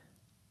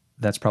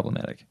 that's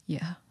problematic.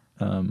 Yeah.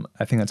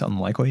 I think that's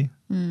unlikely,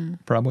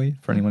 probably,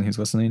 for anyone who's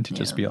listening to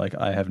just be like,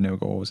 I have no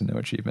goals and no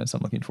achievements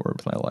I'm looking forward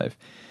with my life.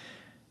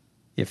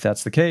 If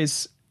that's the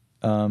case,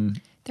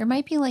 there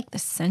might be like the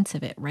sense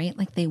of it, right?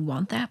 Like they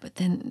want that, but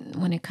then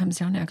when it comes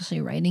down to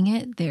actually writing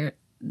it,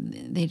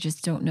 they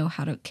just don't know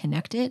how to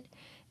connect it.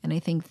 And I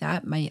think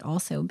that might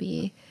also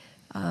be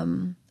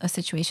a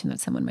situation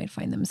that someone might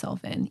find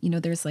themselves in. You know,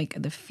 there's like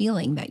the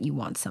feeling that you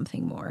want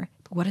something more,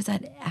 but what does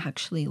that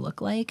actually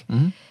look like?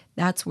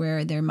 That's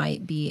where there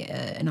might be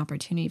an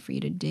opportunity for you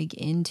to dig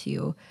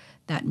into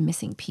that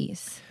missing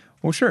piece.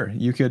 Well, sure.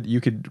 You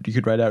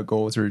could write out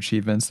goals or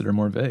achievements that are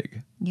more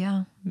vague.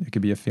 Yeah. It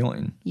could be a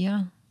feeling.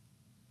 Yeah.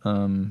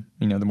 You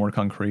know, the more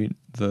concrete,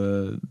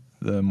 the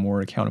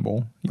more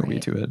accountable you'll be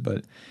to it.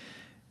 But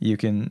you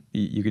could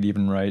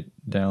even write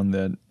down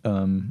that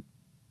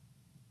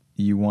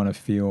you want to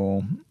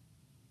feel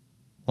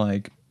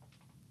like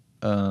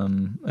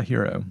a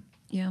hero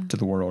to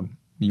the world.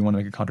 You want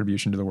to make a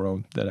contribution to the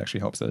world that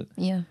actually helps it.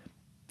 Yeah.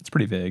 It's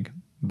pretty vague,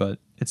 but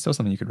it's still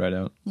something you could write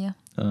out. Yeah.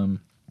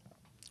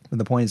 But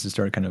the point is to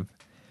start kind of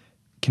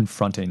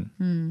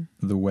confronting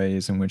the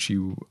ways in which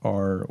you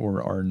are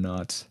or are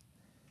not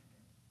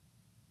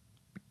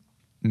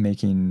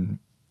making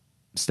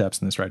steps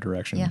in this right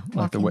direction. Yeah,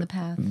 walking the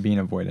path. Being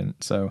avoidant.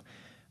 So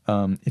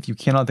if you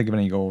cannot think of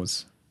any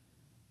goals,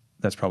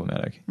 that's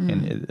problematic.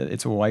 And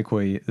it's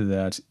likely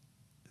that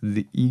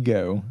the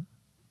ego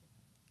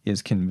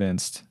is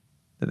convinced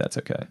that that's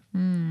okay.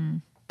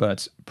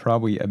 But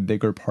probably a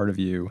bigger part of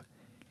you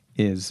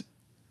is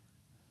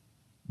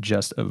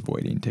just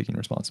avoiding taking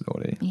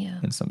responsibility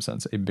in some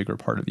sense. A bigger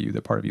part of you,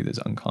 the part of you that's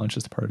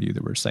unconscious, the part of you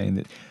that we're saying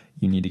that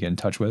you need to get in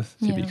touch with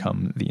to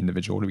become the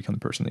individual, to become the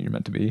person that you're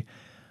meant to be.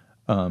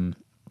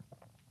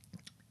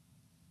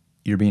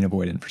 You're being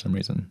avoidant for some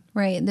reason.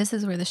 Right. This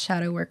is where the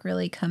shadow work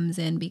really comes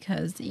in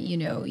because, you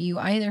know, you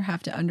either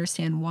have to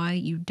understand why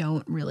you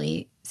don't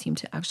really seem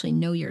to actually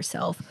know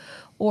yourself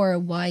or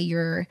why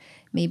you're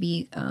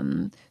maybe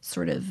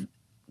sort of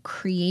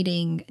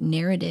creating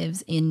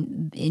narratives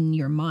in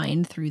your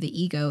mind through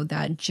the ego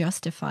that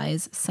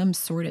justifies some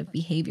sort of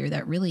behavior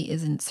that really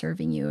isn't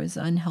serving you, is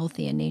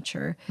unhealthy in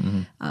nature.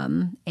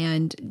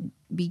 And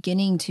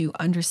beginning to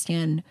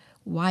understand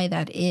why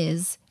that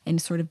is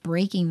and sort of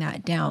breaking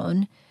that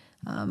down,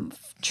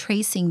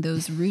 tracing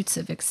those roots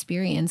of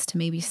experience to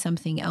maybe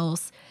something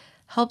else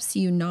helps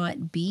you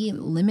not be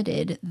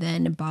limited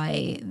then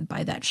by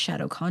that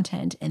shadow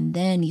content. And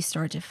then you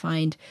start to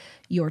find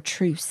your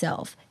true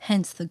self,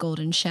 hence the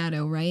golden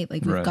shadow, right?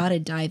 Like we've got to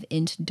dive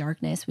into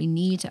darkness. We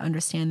need to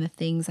understand the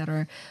things that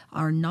are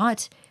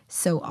not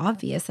so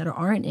obvious, that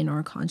aren't in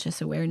our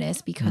conscious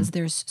awareness, because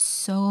there's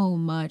so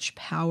much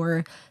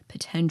power,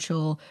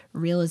 potential,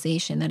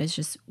 realization that is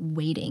just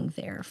waiting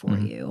there for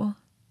you.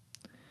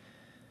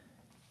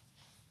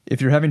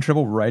 If you're having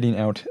trouble writing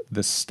out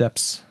the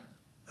steps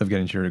of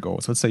getting to your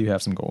goals, let's say you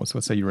have some goals,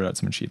 let's say you wrote out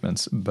some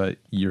achievements, but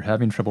you're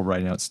having trouble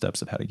writing out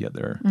steps of how to get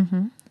there.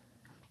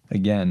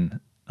 Again,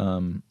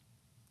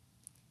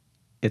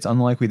 it's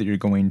unlikely that you're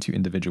going to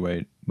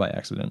individuate by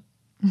accident.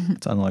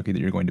 It's unlikely that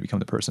you're going to become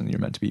the person that you're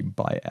meant to be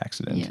by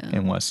accident,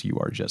 unless you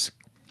are just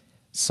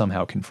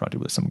somehow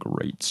confronted with some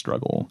great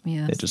struggle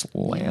that just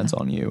lands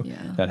on you.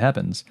 That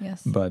happens.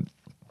 But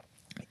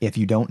if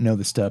you don't know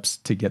the steps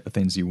to get the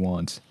things you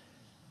want,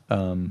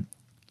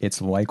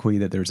 it's likely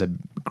that there's a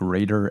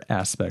greater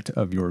aspect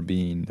of your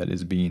being that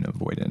is being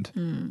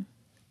avoidant,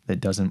 that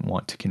doesn't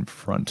want to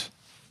confront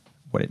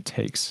what it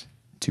takes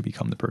to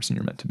become the person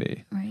you're meant to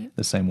be.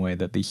 The same way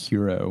that the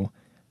hero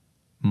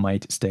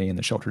might stay in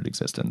the sheltered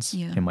existence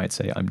and might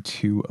say, I'm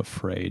too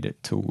afraid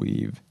to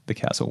leave the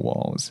castle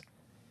walls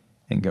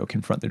and go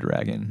confront the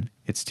dragon.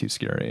 It's too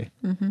scary.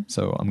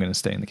 So I'm going to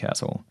stay in the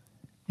castle.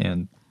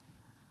 And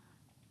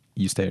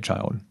you stay a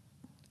child.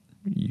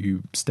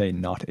 You stay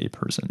not a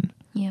person.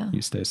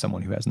 You stay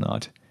someone who has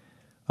not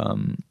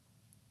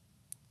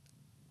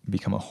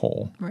become a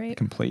whole,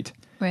 complete.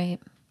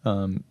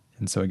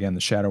 And so again,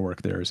 the shadow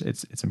work there is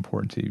it's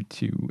important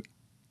to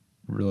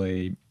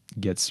really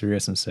get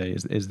serious and say,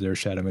 is there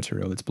shadow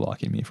material that's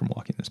blocking me from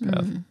walking this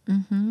path?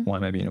 Why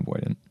am I being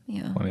avoidant?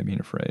 Why am I being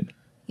afraid?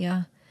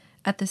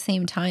 At the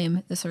same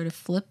time, the sort of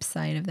flip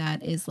side of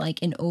that is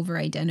like an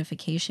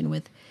over-identification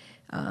with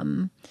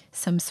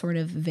some sort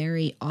of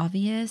very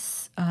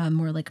obvious,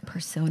 more like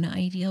persona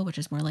ideal, which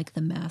is more like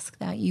the mask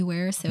that you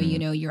wear. So, you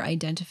know, your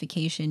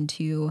identification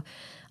to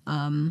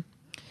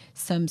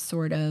some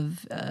sort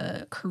of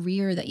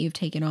career that you've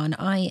taken on.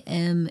 I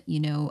am, you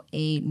know,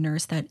 a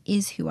nurse. That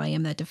is who I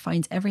am. That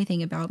defines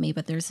everything about me.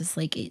 But there's this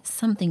like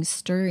something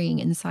stirring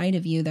inside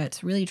of you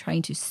that's really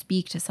trying to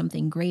speak to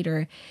something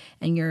greater,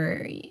 and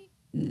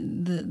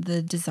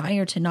the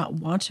desire to not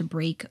want to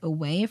break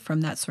away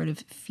from that sort of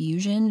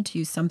fusion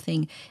to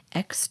something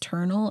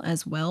external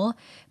as well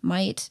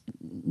might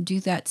do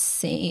that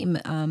same,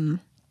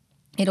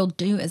 it'll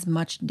do as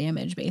much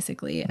damage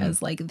basically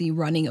as like the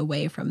running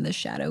away from the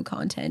shadow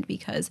content,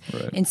 because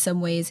in some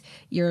ways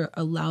you're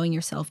allowing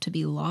yourself to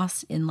be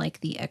lost in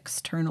like the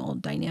external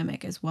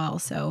dynamic as well.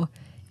 So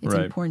it's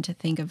important to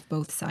think of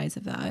both sides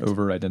of that.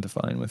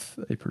 Over-identifying with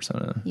a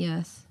persona.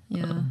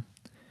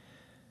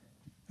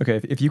 Okay,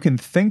 if you can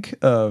think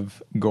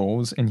of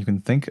goals and you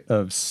can think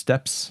of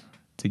steps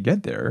to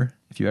get there,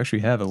 if you actually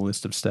have a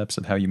list of steps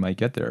of how you might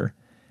get there,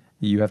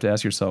 you have to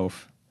ask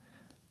yourself,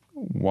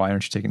 why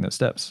aren't you taking those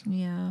steps?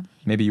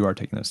 Maybe you are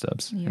taking those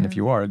steps. And if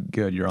you are,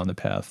 good, you're on the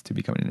path to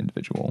becoming an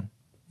individual.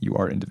 You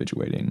are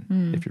individuating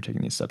if you're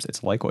taking these steps.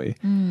 It's likely.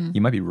 You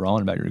might be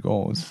wrong about your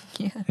goals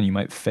and you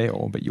might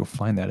fail, but you'll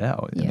find that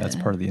out. And that's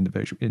part of the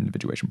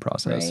individuation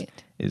process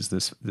is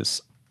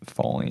this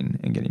falling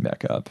and getting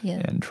back up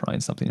and trying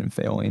something and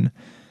failing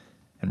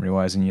and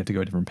realizing you have to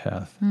go a different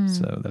path.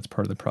 So that's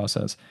part of the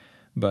process.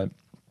 But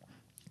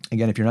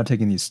again, if you're not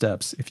taking these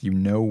steps, if you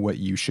know what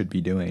you should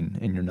be doing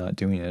and you're not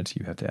doing it,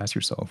 you have to ask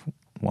yourself,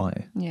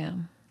 why?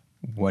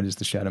 What is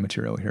the shadow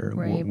material here?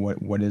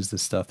 What is the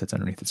stuff that's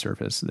underneath the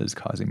surface that is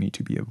causing me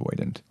to be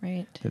avoidant?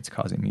 That's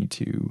causing me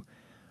to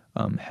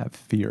have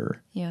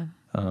fear?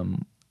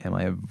 Am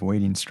I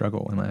avoiding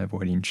struggle? Am I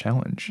avoiding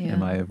challenge?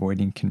 Am I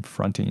avoiding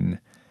confronting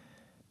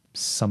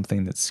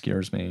something that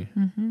scares me.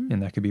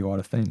 And that could be a lot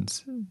of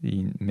things.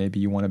 Maybe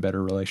you want a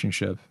better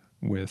relationship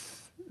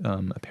with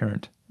a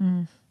parent.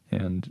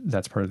 And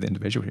that's part of the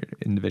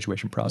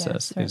individuation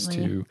process, is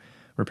to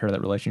repair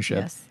that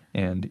relationship. Yes.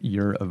 And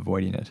you're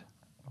avoiding it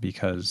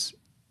because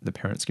the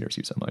parent scares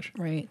you so much.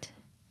 Right.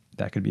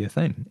 That could be a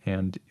thing.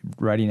 And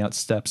writing out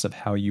steps of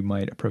how you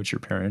might approach your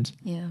parent.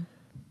 Yeah.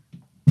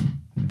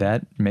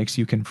 That makes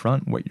you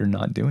confront what you're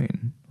not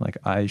doing. Like,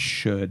 I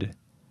should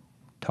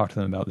talk to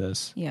them about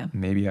this. Yeah.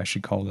 Maybe I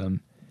should call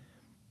them.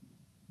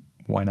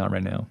 Why not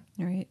right now?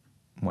 Right.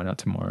 Why not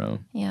tomorrow?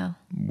 Yeah.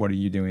 What are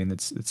you doing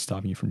that's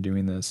stopping you from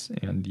doing this?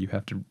 And you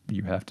have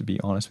to be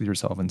honest with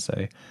yourself and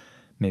say,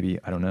 maybe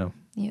I don't know.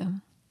 Yeah.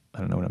 I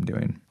don't know what I'm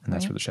doing. And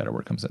that's where the shadow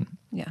work comes in.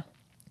 Yeah.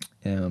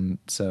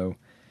 So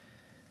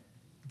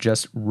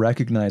just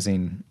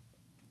recognizing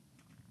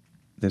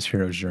this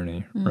hero's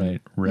journey,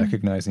 right?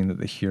 Recognizing that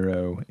the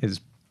hero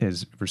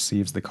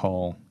receives the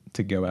call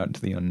to go out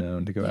into the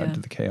unknown, to go out into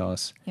the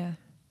chaos. Yeah.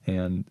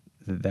 And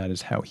that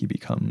is how he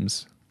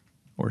becomes,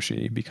 or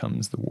she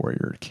becomes, the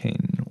warrior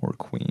king or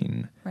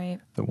queen. Right.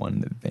 The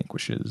one that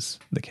vanquishes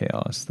the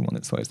chaos, the one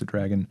that slays the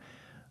dragon.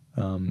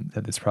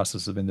 That this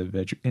process of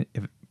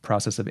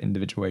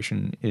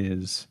individuation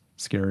is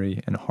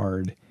scary and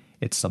hard.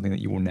 It's something that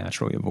you will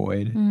naturally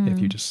avoid if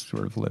you just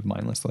sort of live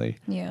mindlessly.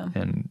 Yeah.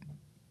 And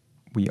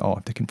we all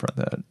have to confront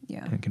that.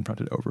 Yeah. And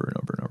confront it over and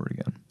over and over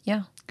again.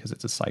 Yeah. Because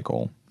it's a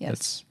cycle.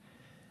 Yes.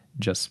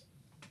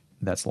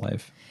 That's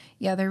life.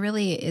 Yeah, there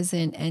really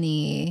isn't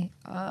any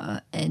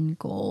end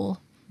goal,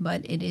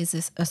 but it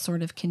is a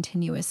sort of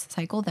continuous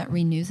cycle that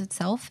renews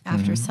itself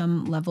after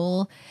some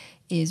level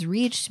is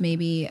reached.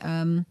 Maybe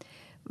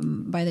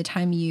by the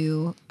time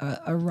you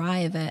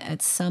arrive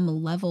at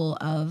some level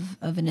of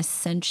an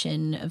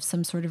ascension, of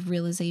some sort of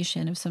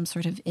realization, of some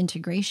sort of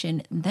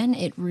integration, then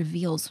it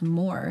reveals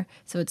more.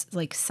 So it's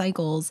like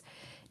cycles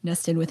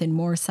nested within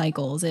more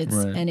cycles. It's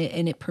right. and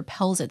it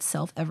propels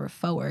itself ever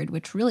forward,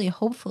 which really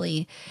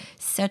hopefully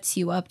sets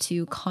you up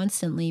to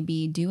constantly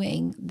be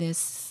doing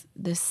this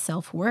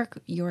self-work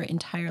your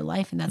entire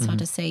life. And that's not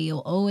to say you'll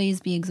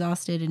always be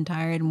exhausted and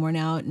tired and worn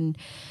out and,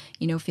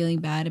 feeling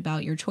bad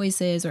about your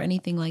choices or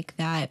anything like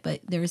that.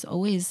 But there's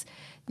always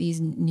these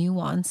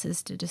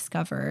nuances to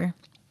discover.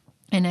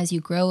 And as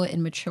you grow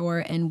and mature,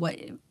 and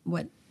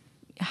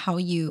how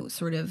you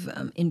sort of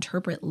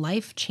interpret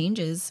life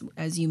changes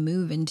as you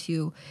move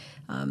into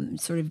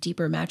sort of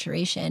deeper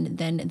maturation,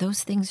 then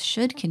those things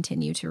should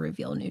continue to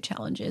reveal new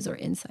challenges or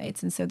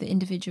insights. And so the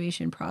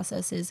individuation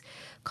process is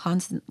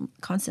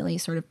constantly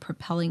sort of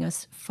propelling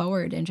us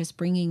forward and just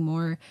bringing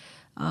more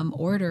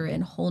order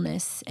and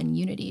wholeness and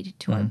unity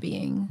to our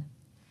being.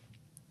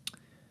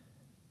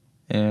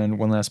 And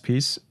one last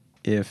piece,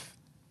 if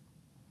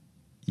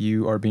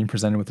you are being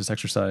presented with this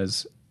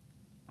exercise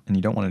and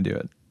you don't want to do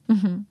it,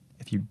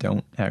 if you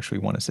don't actually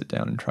want to sit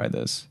down and try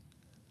this,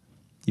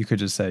 you could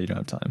just say you don't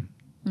have time.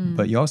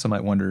 But you also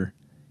might wonder,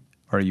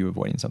 are you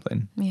avoiding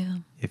something? Yeah.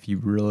 If you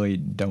really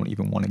don't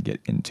even want to get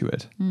into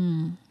it,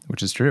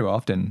 which is true.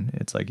 Often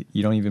it's like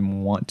you don't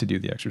even want to do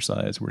the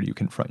exercise where you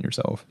confront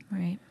yourself.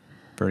 Right.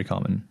 Very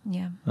common.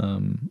 Yeah.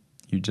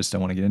 You just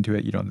don't want to get into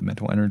it. You don't have the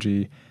mental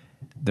energy.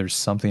 There's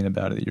something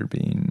about it that you're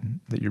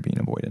being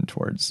avoidant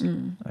towards.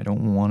 I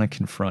don't want to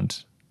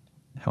confront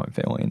how I'm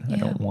failing. Yeah. I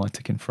don't want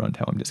to confront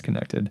how I'm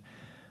disconnected.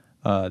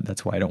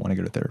 That's why I don't want to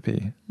go to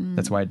therapy.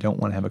 That's why I don't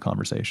want to have a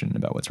conversation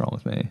about what's wrong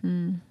with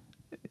me.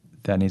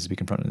 That needs to be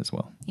confronted as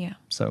well. Yeah.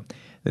 So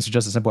this is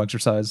just a simple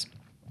exercise.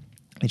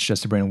 It's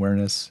just to bring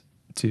awareness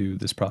to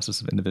this process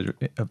of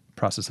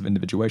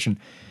individuation.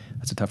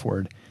 That's a tough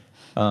word.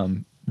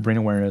 Bring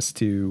awareness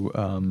to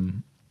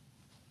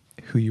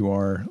who you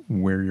are,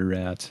 where you're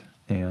at,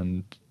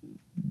 and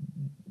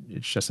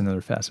it's just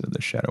another facet of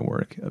the shadow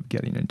work of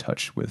getting in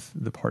touch with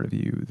the part of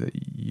you that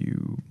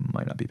you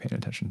might not be paying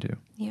attention to.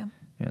 Yeah.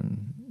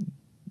 And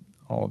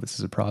all of this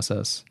is a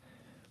process,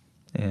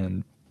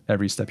 and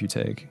every step you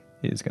take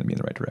is going to be in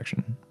the right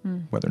direction,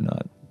 whether or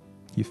not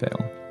you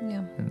fail.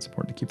 Yeah. And it's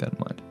important to keep that in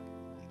mind.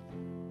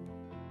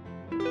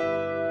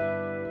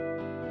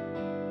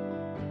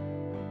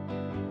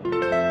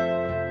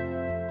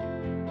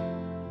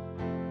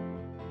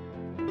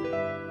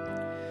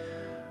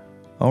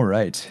 All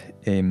right.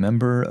 A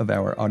member of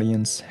our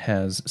audience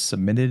has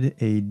submitted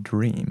a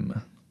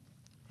dream,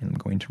 and I'm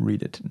going to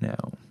read it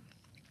now.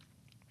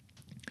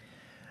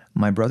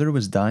 My brother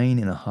was dying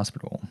in a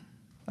hospital.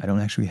 I don't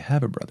actually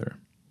have a brother.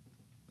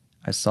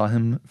 I saw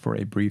him for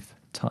a brief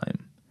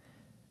time.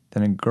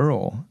 Then a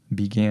girl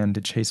began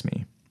to chase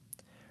me.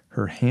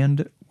 Her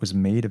hand was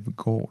made of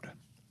gold.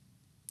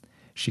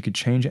 She could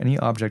change any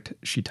object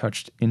she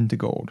touched into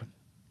gold,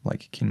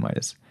 like King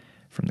Midas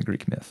from the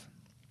Greek myth.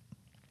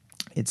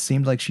 It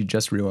seemed like she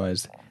just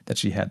realized that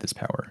she had this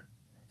power,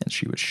 and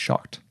she was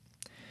shocked.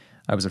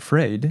 I was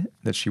afraid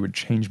that she would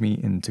change me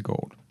into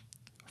gold.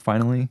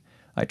 Finally,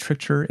 I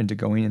tricked her into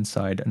going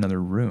inside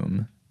another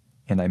room,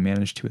 and I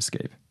managed to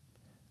escape.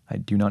 I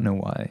do not know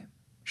why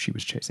she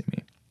was chasing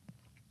me.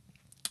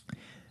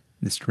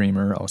 This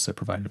dreamer also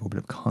provided a little bit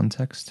of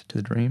context to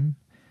the dream.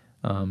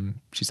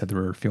 She said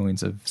there were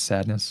feelings of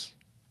sadness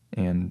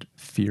and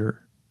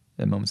fear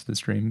at moments of this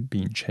dream,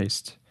 being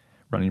chased,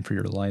 running for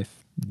your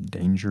life,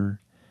 danger.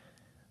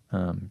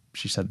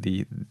 She said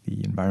the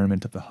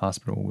environment of the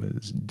hospital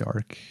was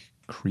dark,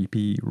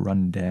 creepy,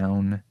 run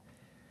down,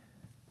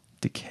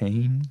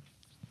 decaying.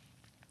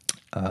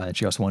 And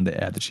she also wanted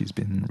to add that she's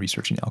been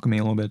researching alchemy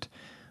a little bit.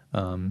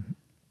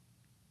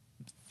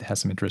 Has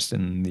some interest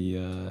in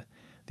the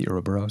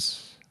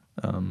Ouroboros,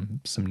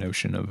 some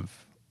notion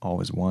of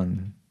all is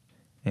one,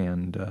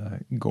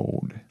 and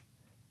gold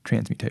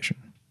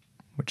transmutation,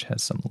 which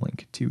has some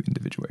link to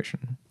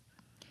individuation.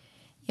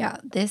 Yeah,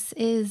 this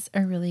is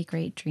a really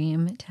great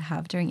dream to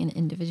have during an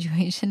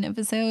individuation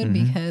episode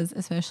because,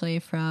 especially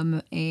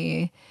from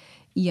a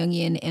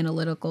Jungian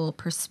analytical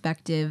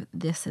perspective,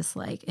 this is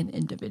like an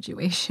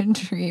individuation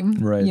dream.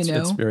 Right,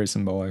 it's very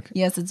symbolic.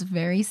 Yes, it's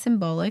very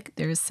symbolic.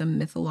 There's some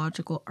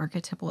mythological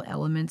archetypal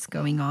elements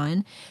going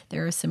on.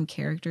 There are some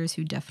characters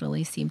who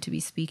definitely seem to be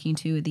speaking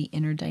to the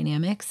inner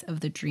dynamics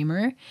of the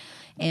dreamer.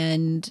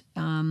 And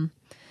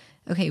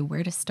okay,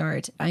 where to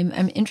start?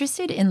 I'm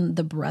interested in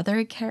the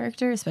brother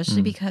character,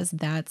 especially because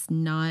that's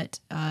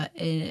not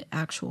an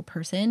actual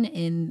person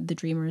in the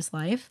dreamer's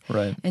life.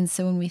 Right. And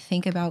so when we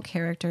think about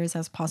characters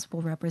as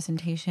possible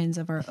representations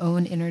of our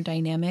own inner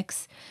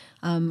dynamics,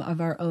 of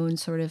our own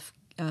sort of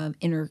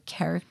inner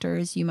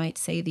characters, you might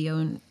say,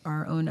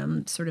 our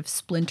own sort of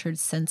splintered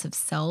sense of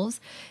selves.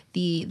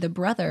 The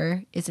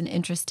brother is an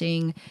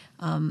interesting.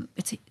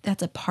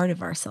 That's a part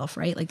of ourself,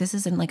 right? Like this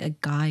isn't like a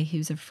guy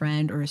who's a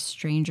friend or a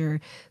stranger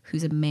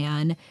who's a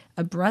man.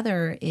 A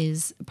brother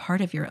is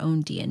part of your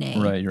own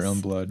DNA, right? Your own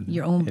blood.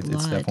 Your own blood.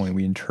 It's definitely,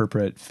 we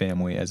interpret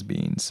family as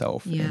being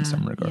self in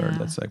some regard. Yeah.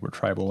 That's like, we're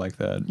tribal like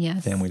that.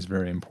 Yes. Family is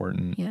very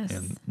important,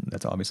 and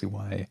that's obviously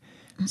why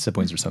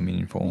siblings are so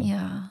meaningful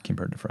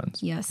compared to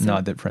friends. Yes.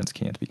 Not that friends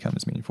can't become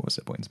as meaningful as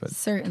siblings, but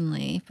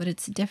certainly, but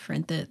it's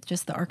different. That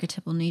just the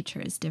archetypal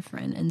nature is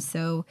different. And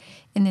so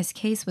in this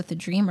case with the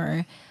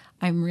dreamer,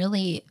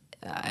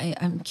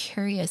 I'm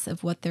curious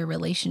of what their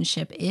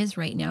relationship is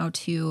right now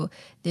to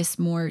this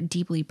more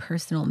deeply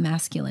personal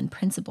masculine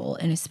principle.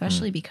 And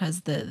especially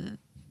because the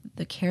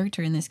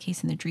character in this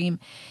case in the dream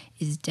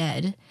is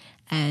dead,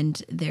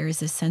 and there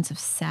is a sense of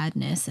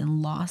sadness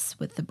and loss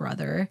with the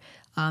brother.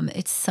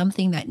 It's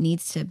something that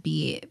needs to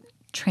be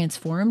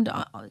transformed.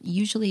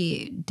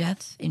 Usually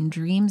death in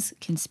dreams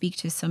can speak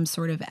to some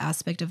sort of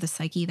aspect of the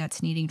psyche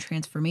that's needing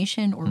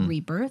transformation or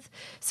rebirth.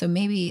 So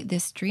maybe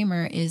this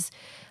dreamer is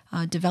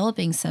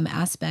developing some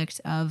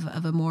aspect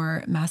of a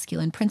more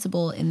masculine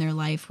principle in their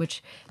life,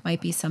 which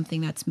might be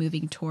something that's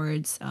moving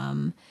towards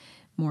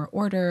more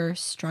order,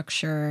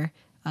 structure,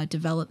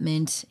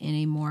 development in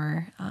a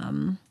more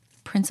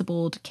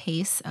principled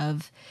case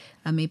of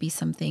maybe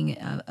something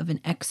of an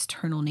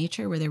external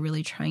nature where they're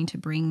really trying to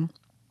bring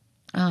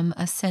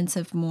a sense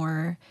of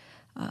more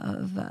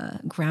of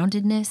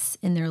groundedness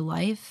in their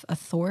life,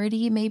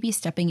 authority, maybe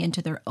stepping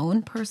into their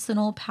own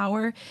personal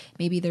power.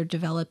 Maybe they're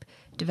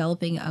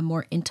developing a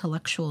more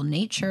intellectual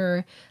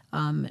nature.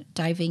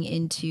 Diving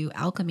into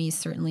alchemy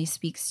certainly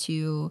speaks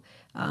to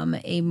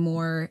a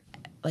more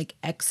like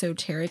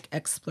exoteric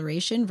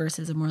exploration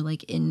versus a more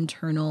like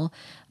internal,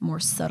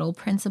 more subtle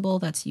principle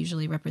that's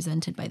usually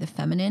represented by the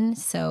feminine.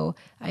 So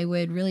I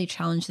would really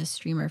challenge the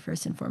streamer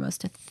first and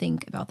foremost to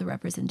think about the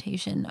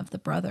representation of the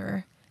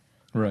brother.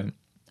 Right.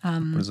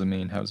 What does it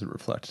mean? How does it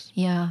reflect?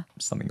 Yeah.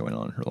 Something going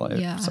on in her life.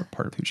 Yeah. Some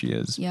part of who she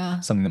is. Yeah.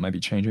 Something that might be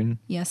changing.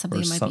 Yeah.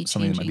 Something that might be changing.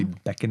 Something that might be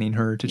beckoning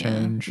her to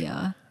change.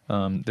 Yeah.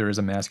 There is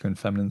a masculine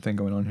feminine thing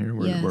going on here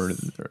where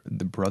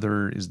the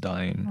brother is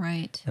dying.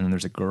 Right. And then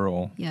there's a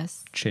girl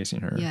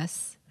chasing her.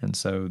 Yes. And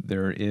so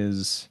there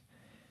is,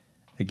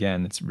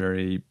 again, it's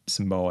very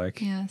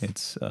symbolic. Yes.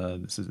 It's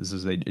this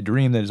is a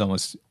dream that is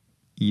almost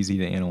easy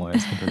to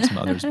analyze compared to some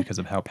others because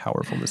of how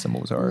powerful the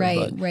symbols are.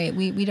 Right, right.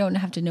 We don't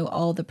have to know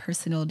all the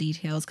personal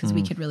details because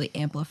we could really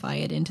amplify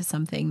it into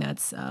something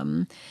that's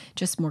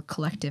just more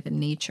collective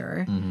in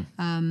nature.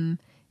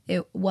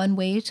 One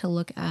way to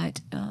look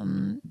at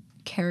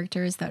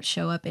characters that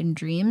show up in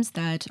dreams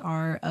that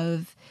are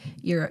of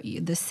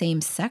the same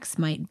sex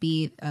might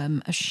be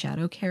a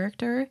shadow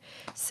character.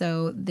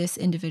 So this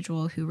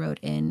individual who wrote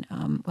in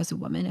was a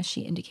woman, as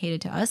she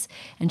indicated to us,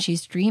 and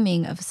she's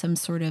dreaming of some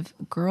sort of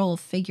girl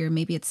figure.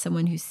 Maybe it's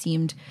someone who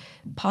seemed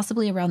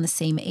possibly around the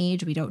same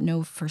age. We don't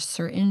know for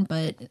certain,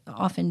 but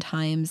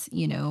oftentimes,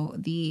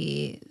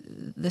 the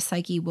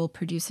psyche will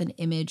produce an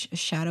image, a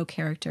shadow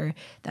character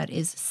that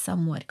is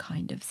somewhat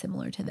kind of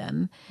similar to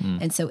them.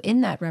 And so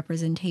in that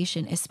representation,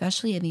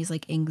 especially in these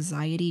like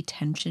anxiety,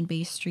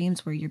 tension-based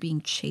dreams where you're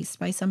being chased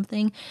by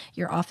something,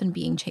 you're often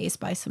being chased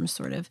by some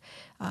sort of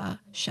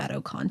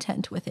shadow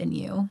content within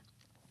you.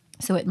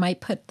 So it might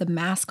put the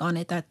mask on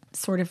it that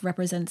sort of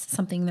represents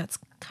something that's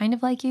kind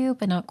of like you,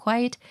 but not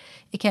quite.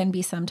 It can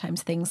be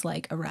sometimes things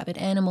like a rabid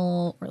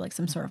animal or like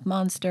some sort of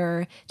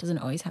monster. It doesn't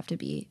always have to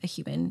be a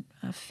human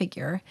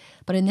figure.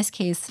 But in this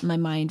case, my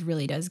mind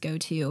really does go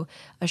to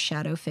a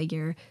shadow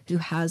figure who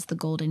has the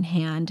golden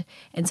hand.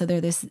 And so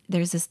there's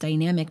this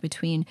dynamic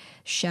between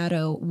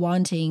shadow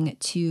wanting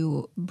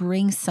to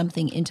bring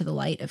something into the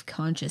light of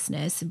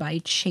consciousness by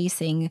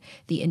chasing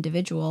the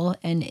individual.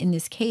 And in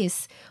this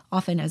case,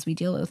 often as we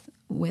deal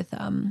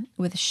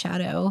with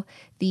shadow,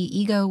 the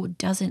ego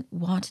doesn't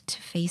want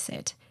to face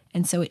it.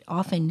 And so it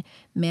often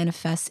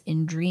manifests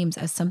in dreams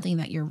as something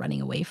that you're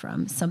running away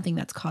from, something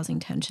that's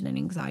causing tension and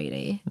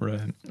anxiety.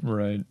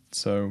 Right.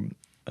 So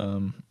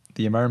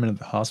the environment of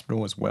the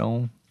hospital as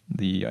well,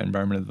 the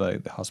environment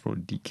of the hospital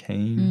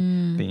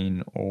decaying,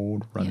 being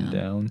old, run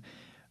down,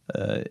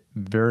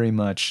 very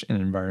much an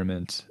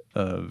environment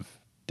of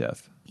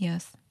death.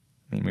 Yes.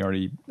 I mean, we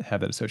already have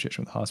that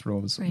association with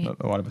hospitals. Right.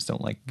 A lot of us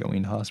don't like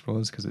going to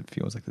hospitals because it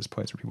feels like this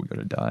place where people go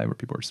to die, where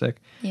people are sick.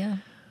 Yeah.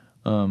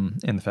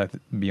 And the fact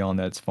that beyond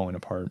that, it's falling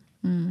apart.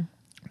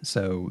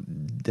 So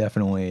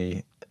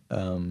definitely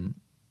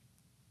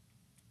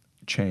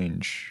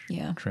change,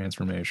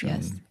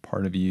 transformation,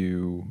 part of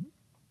you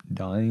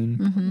dying,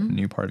 a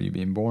new part of you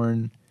being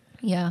born.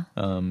 Yeah.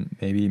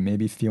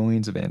 Maybe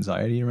feelings of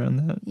anxiety around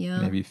that. Yeah.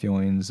 Maybe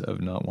feelings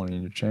of not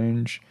wanting to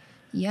change.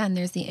 Yeah, and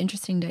there's the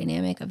interesting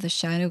dynamic of the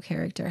shadow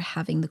character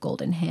having the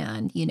golden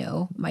hand,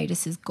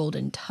 Midas's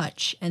golden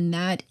touch. And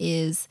that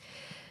is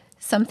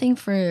something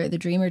for the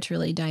dreamer to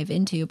really dive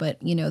into. But,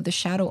 the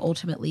shadow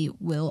ultimately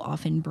will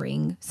often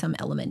bring some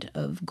element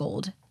of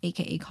gold,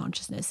 aka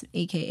consciousness,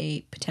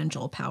 aka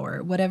potential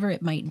power, whatever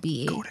it might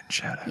be. Golden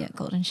shadow. Yeah,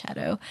 golden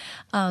shadow.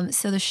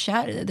 So the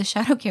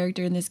shadow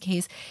character in this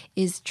case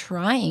is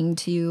trying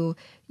to,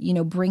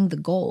 bring the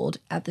gold.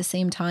 At the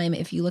same time,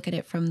 if you look at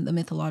it from the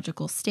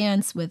mythological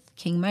stance with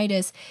King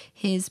Midas,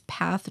 his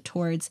path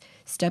towards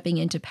stepping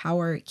into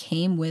power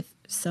came with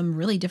some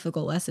really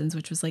difficult lessons,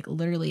 which was like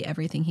literally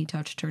everything he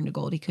touched turned to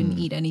gold. He couldn't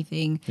eat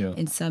anything. Yeah.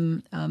 In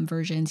some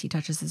versions, he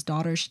touches his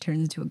daughter, she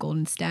turns into a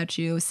golden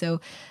statue. So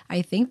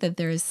I think that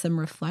there is some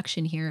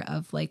reflection here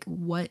of like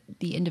what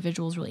the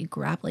individual is really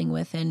grappling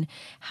with and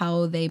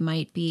how they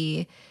might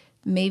be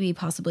maybe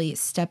possibly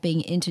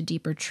stepping into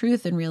deeper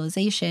truth and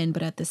realization,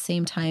 but at the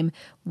same time,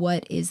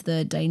 what is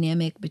the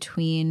dynamic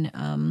between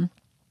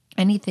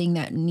anything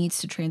that needs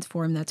to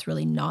transform that's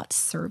really not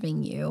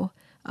serving you?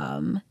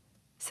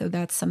 So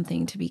that's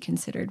something to be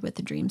considered with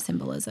the dream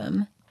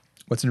symbolism.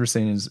 What's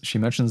interesting is she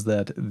mentions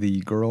that the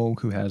girl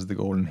who has the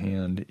golden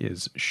hand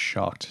is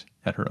shocked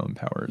at her own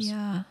powers.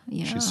 Yeah.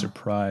 She's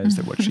surprised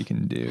at what she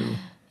can do.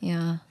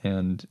 Yeah.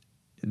 And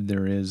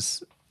there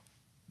is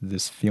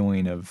this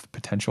feeling of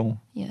potential,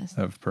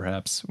 of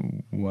perhaps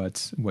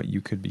what you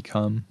could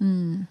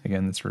become.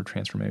 Again, this sort of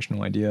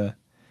transformational idea,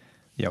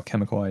 the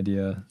alchemical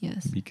idea,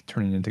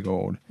 turning into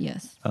gold.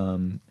 Yes.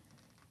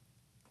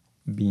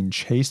 Being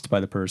chased by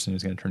the person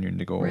who's going to turn you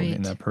into gold,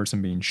 and that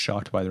person being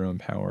shocked by their own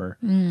power,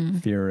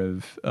 fear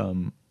of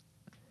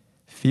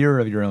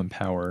your own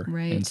power,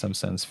 in some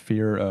sense,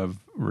 fear of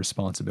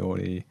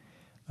responsibility,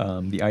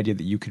 the idea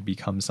that you could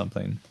become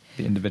something,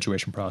 the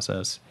individuation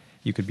process.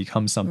 You could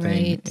become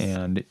something,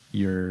 and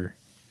you're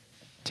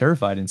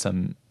terrified in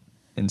some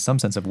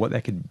sense of what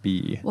that could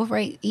be. Well,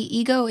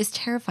 ego is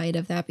terrified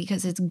of that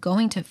because it's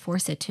going to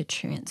force it to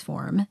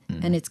transform,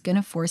 and it's going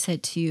to force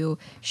it to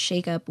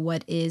shake up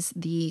what is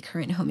the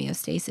current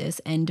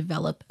homeostasis and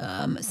develop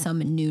some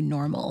new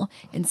normal.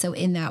 And so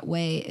in that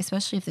way,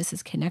 especially if this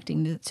is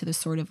connecting to the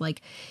sort of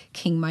like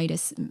King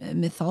Midas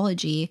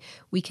mythology,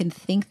 we can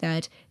think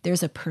that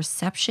there's a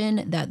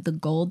perception that the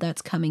gold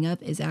that's coming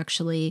up is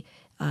actually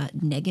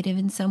negative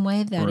in some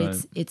way,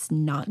 that it's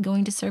not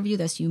going to serve you,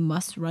 thus you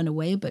must run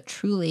away. But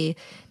truly,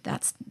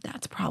 that's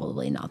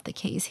probably not the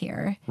case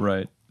here.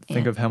 Right.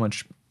 Think of how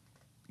much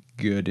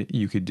good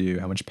you could do,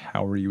 how much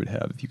power you would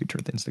have if you could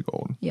turn things to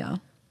gold. Yeah.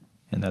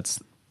 And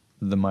that's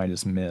the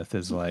Midas myth,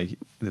 is like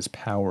this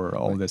power,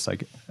 all this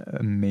like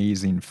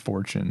amazing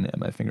fortune at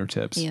my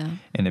fingertips. Yeah.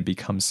 And it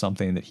becomes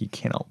something that he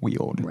cannot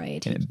wield.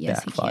 Right. And it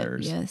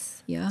backfires.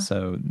 Yes. Yeah.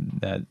 So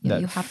that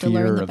you have to fear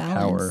learn the of balance.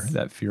 power,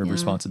 that fear of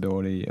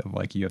responsibility of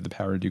like you have the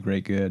power to do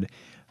great good,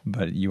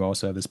 but you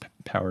also have this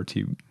power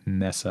to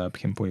mess up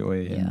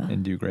completely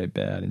and do great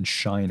bad and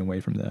shine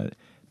away from that.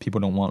 People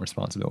don't want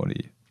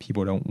responsibility.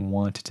 People don't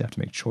want to have to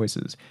make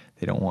choices.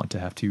 They don't want to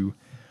have to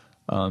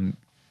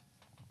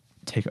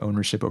take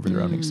ownership over their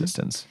own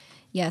existence.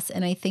 Yes,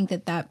 and I think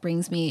that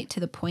brings me to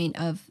the point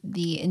of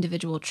the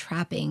individual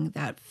trapping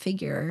that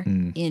figure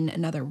in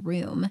another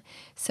room.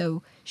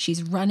 So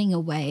she's running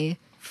away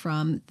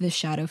from the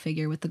shadow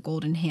figure with the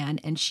golden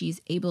hand, and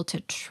she's able to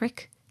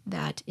trick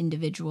that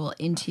individual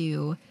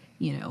into,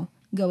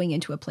 going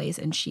into a place,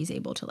 and she's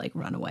able to like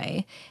run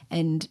away.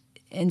 And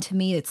to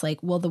me, it's like,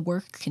 well, the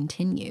work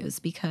continues,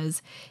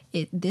 because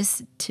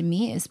this to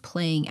me is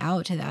playing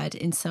out that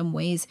in some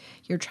ways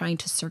you're trying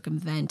to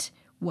circumvent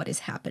what is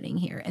happening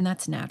here. And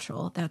that's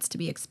natural. That's to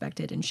be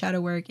expected in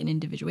shadow work, in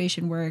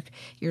individuation work.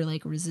 You're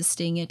like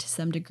resisting it to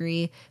some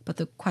degree. But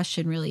the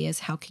question really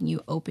is, how can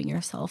you open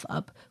yourself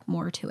up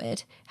more to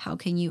it? How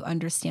can you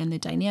understand the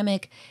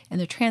dynamic and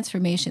the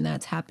transformation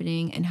that's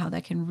happening, and how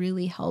that can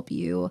really help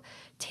you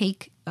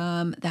take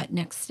that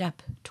next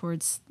step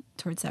towards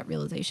that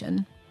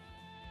realization?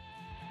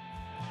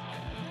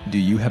 Do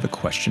you have a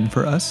question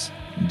for us?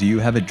 Do you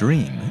have a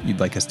dream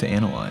you'd like us to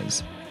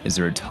analyze? Is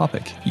there a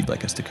topic you'd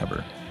like us to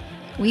cover?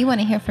 We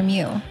want to hear from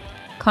you.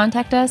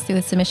 Contact us through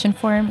the submission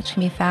form, which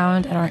can be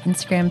found at our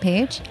Instagram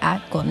page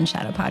at Golden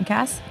Shadow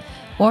Podcast.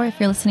 Or if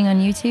you're listening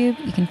on YouTube,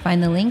 you can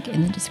find the link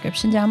in the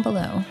description down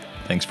below.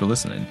 Thanks for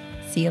listening.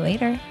 See you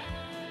later.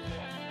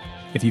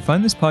 If you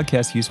find this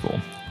podcast useful,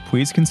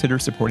 please consider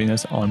supporting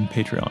us on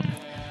Patreon.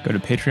 Go to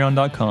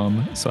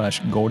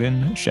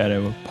patreon.com/Golden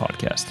Shadow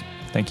Podcast.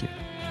 Thank you.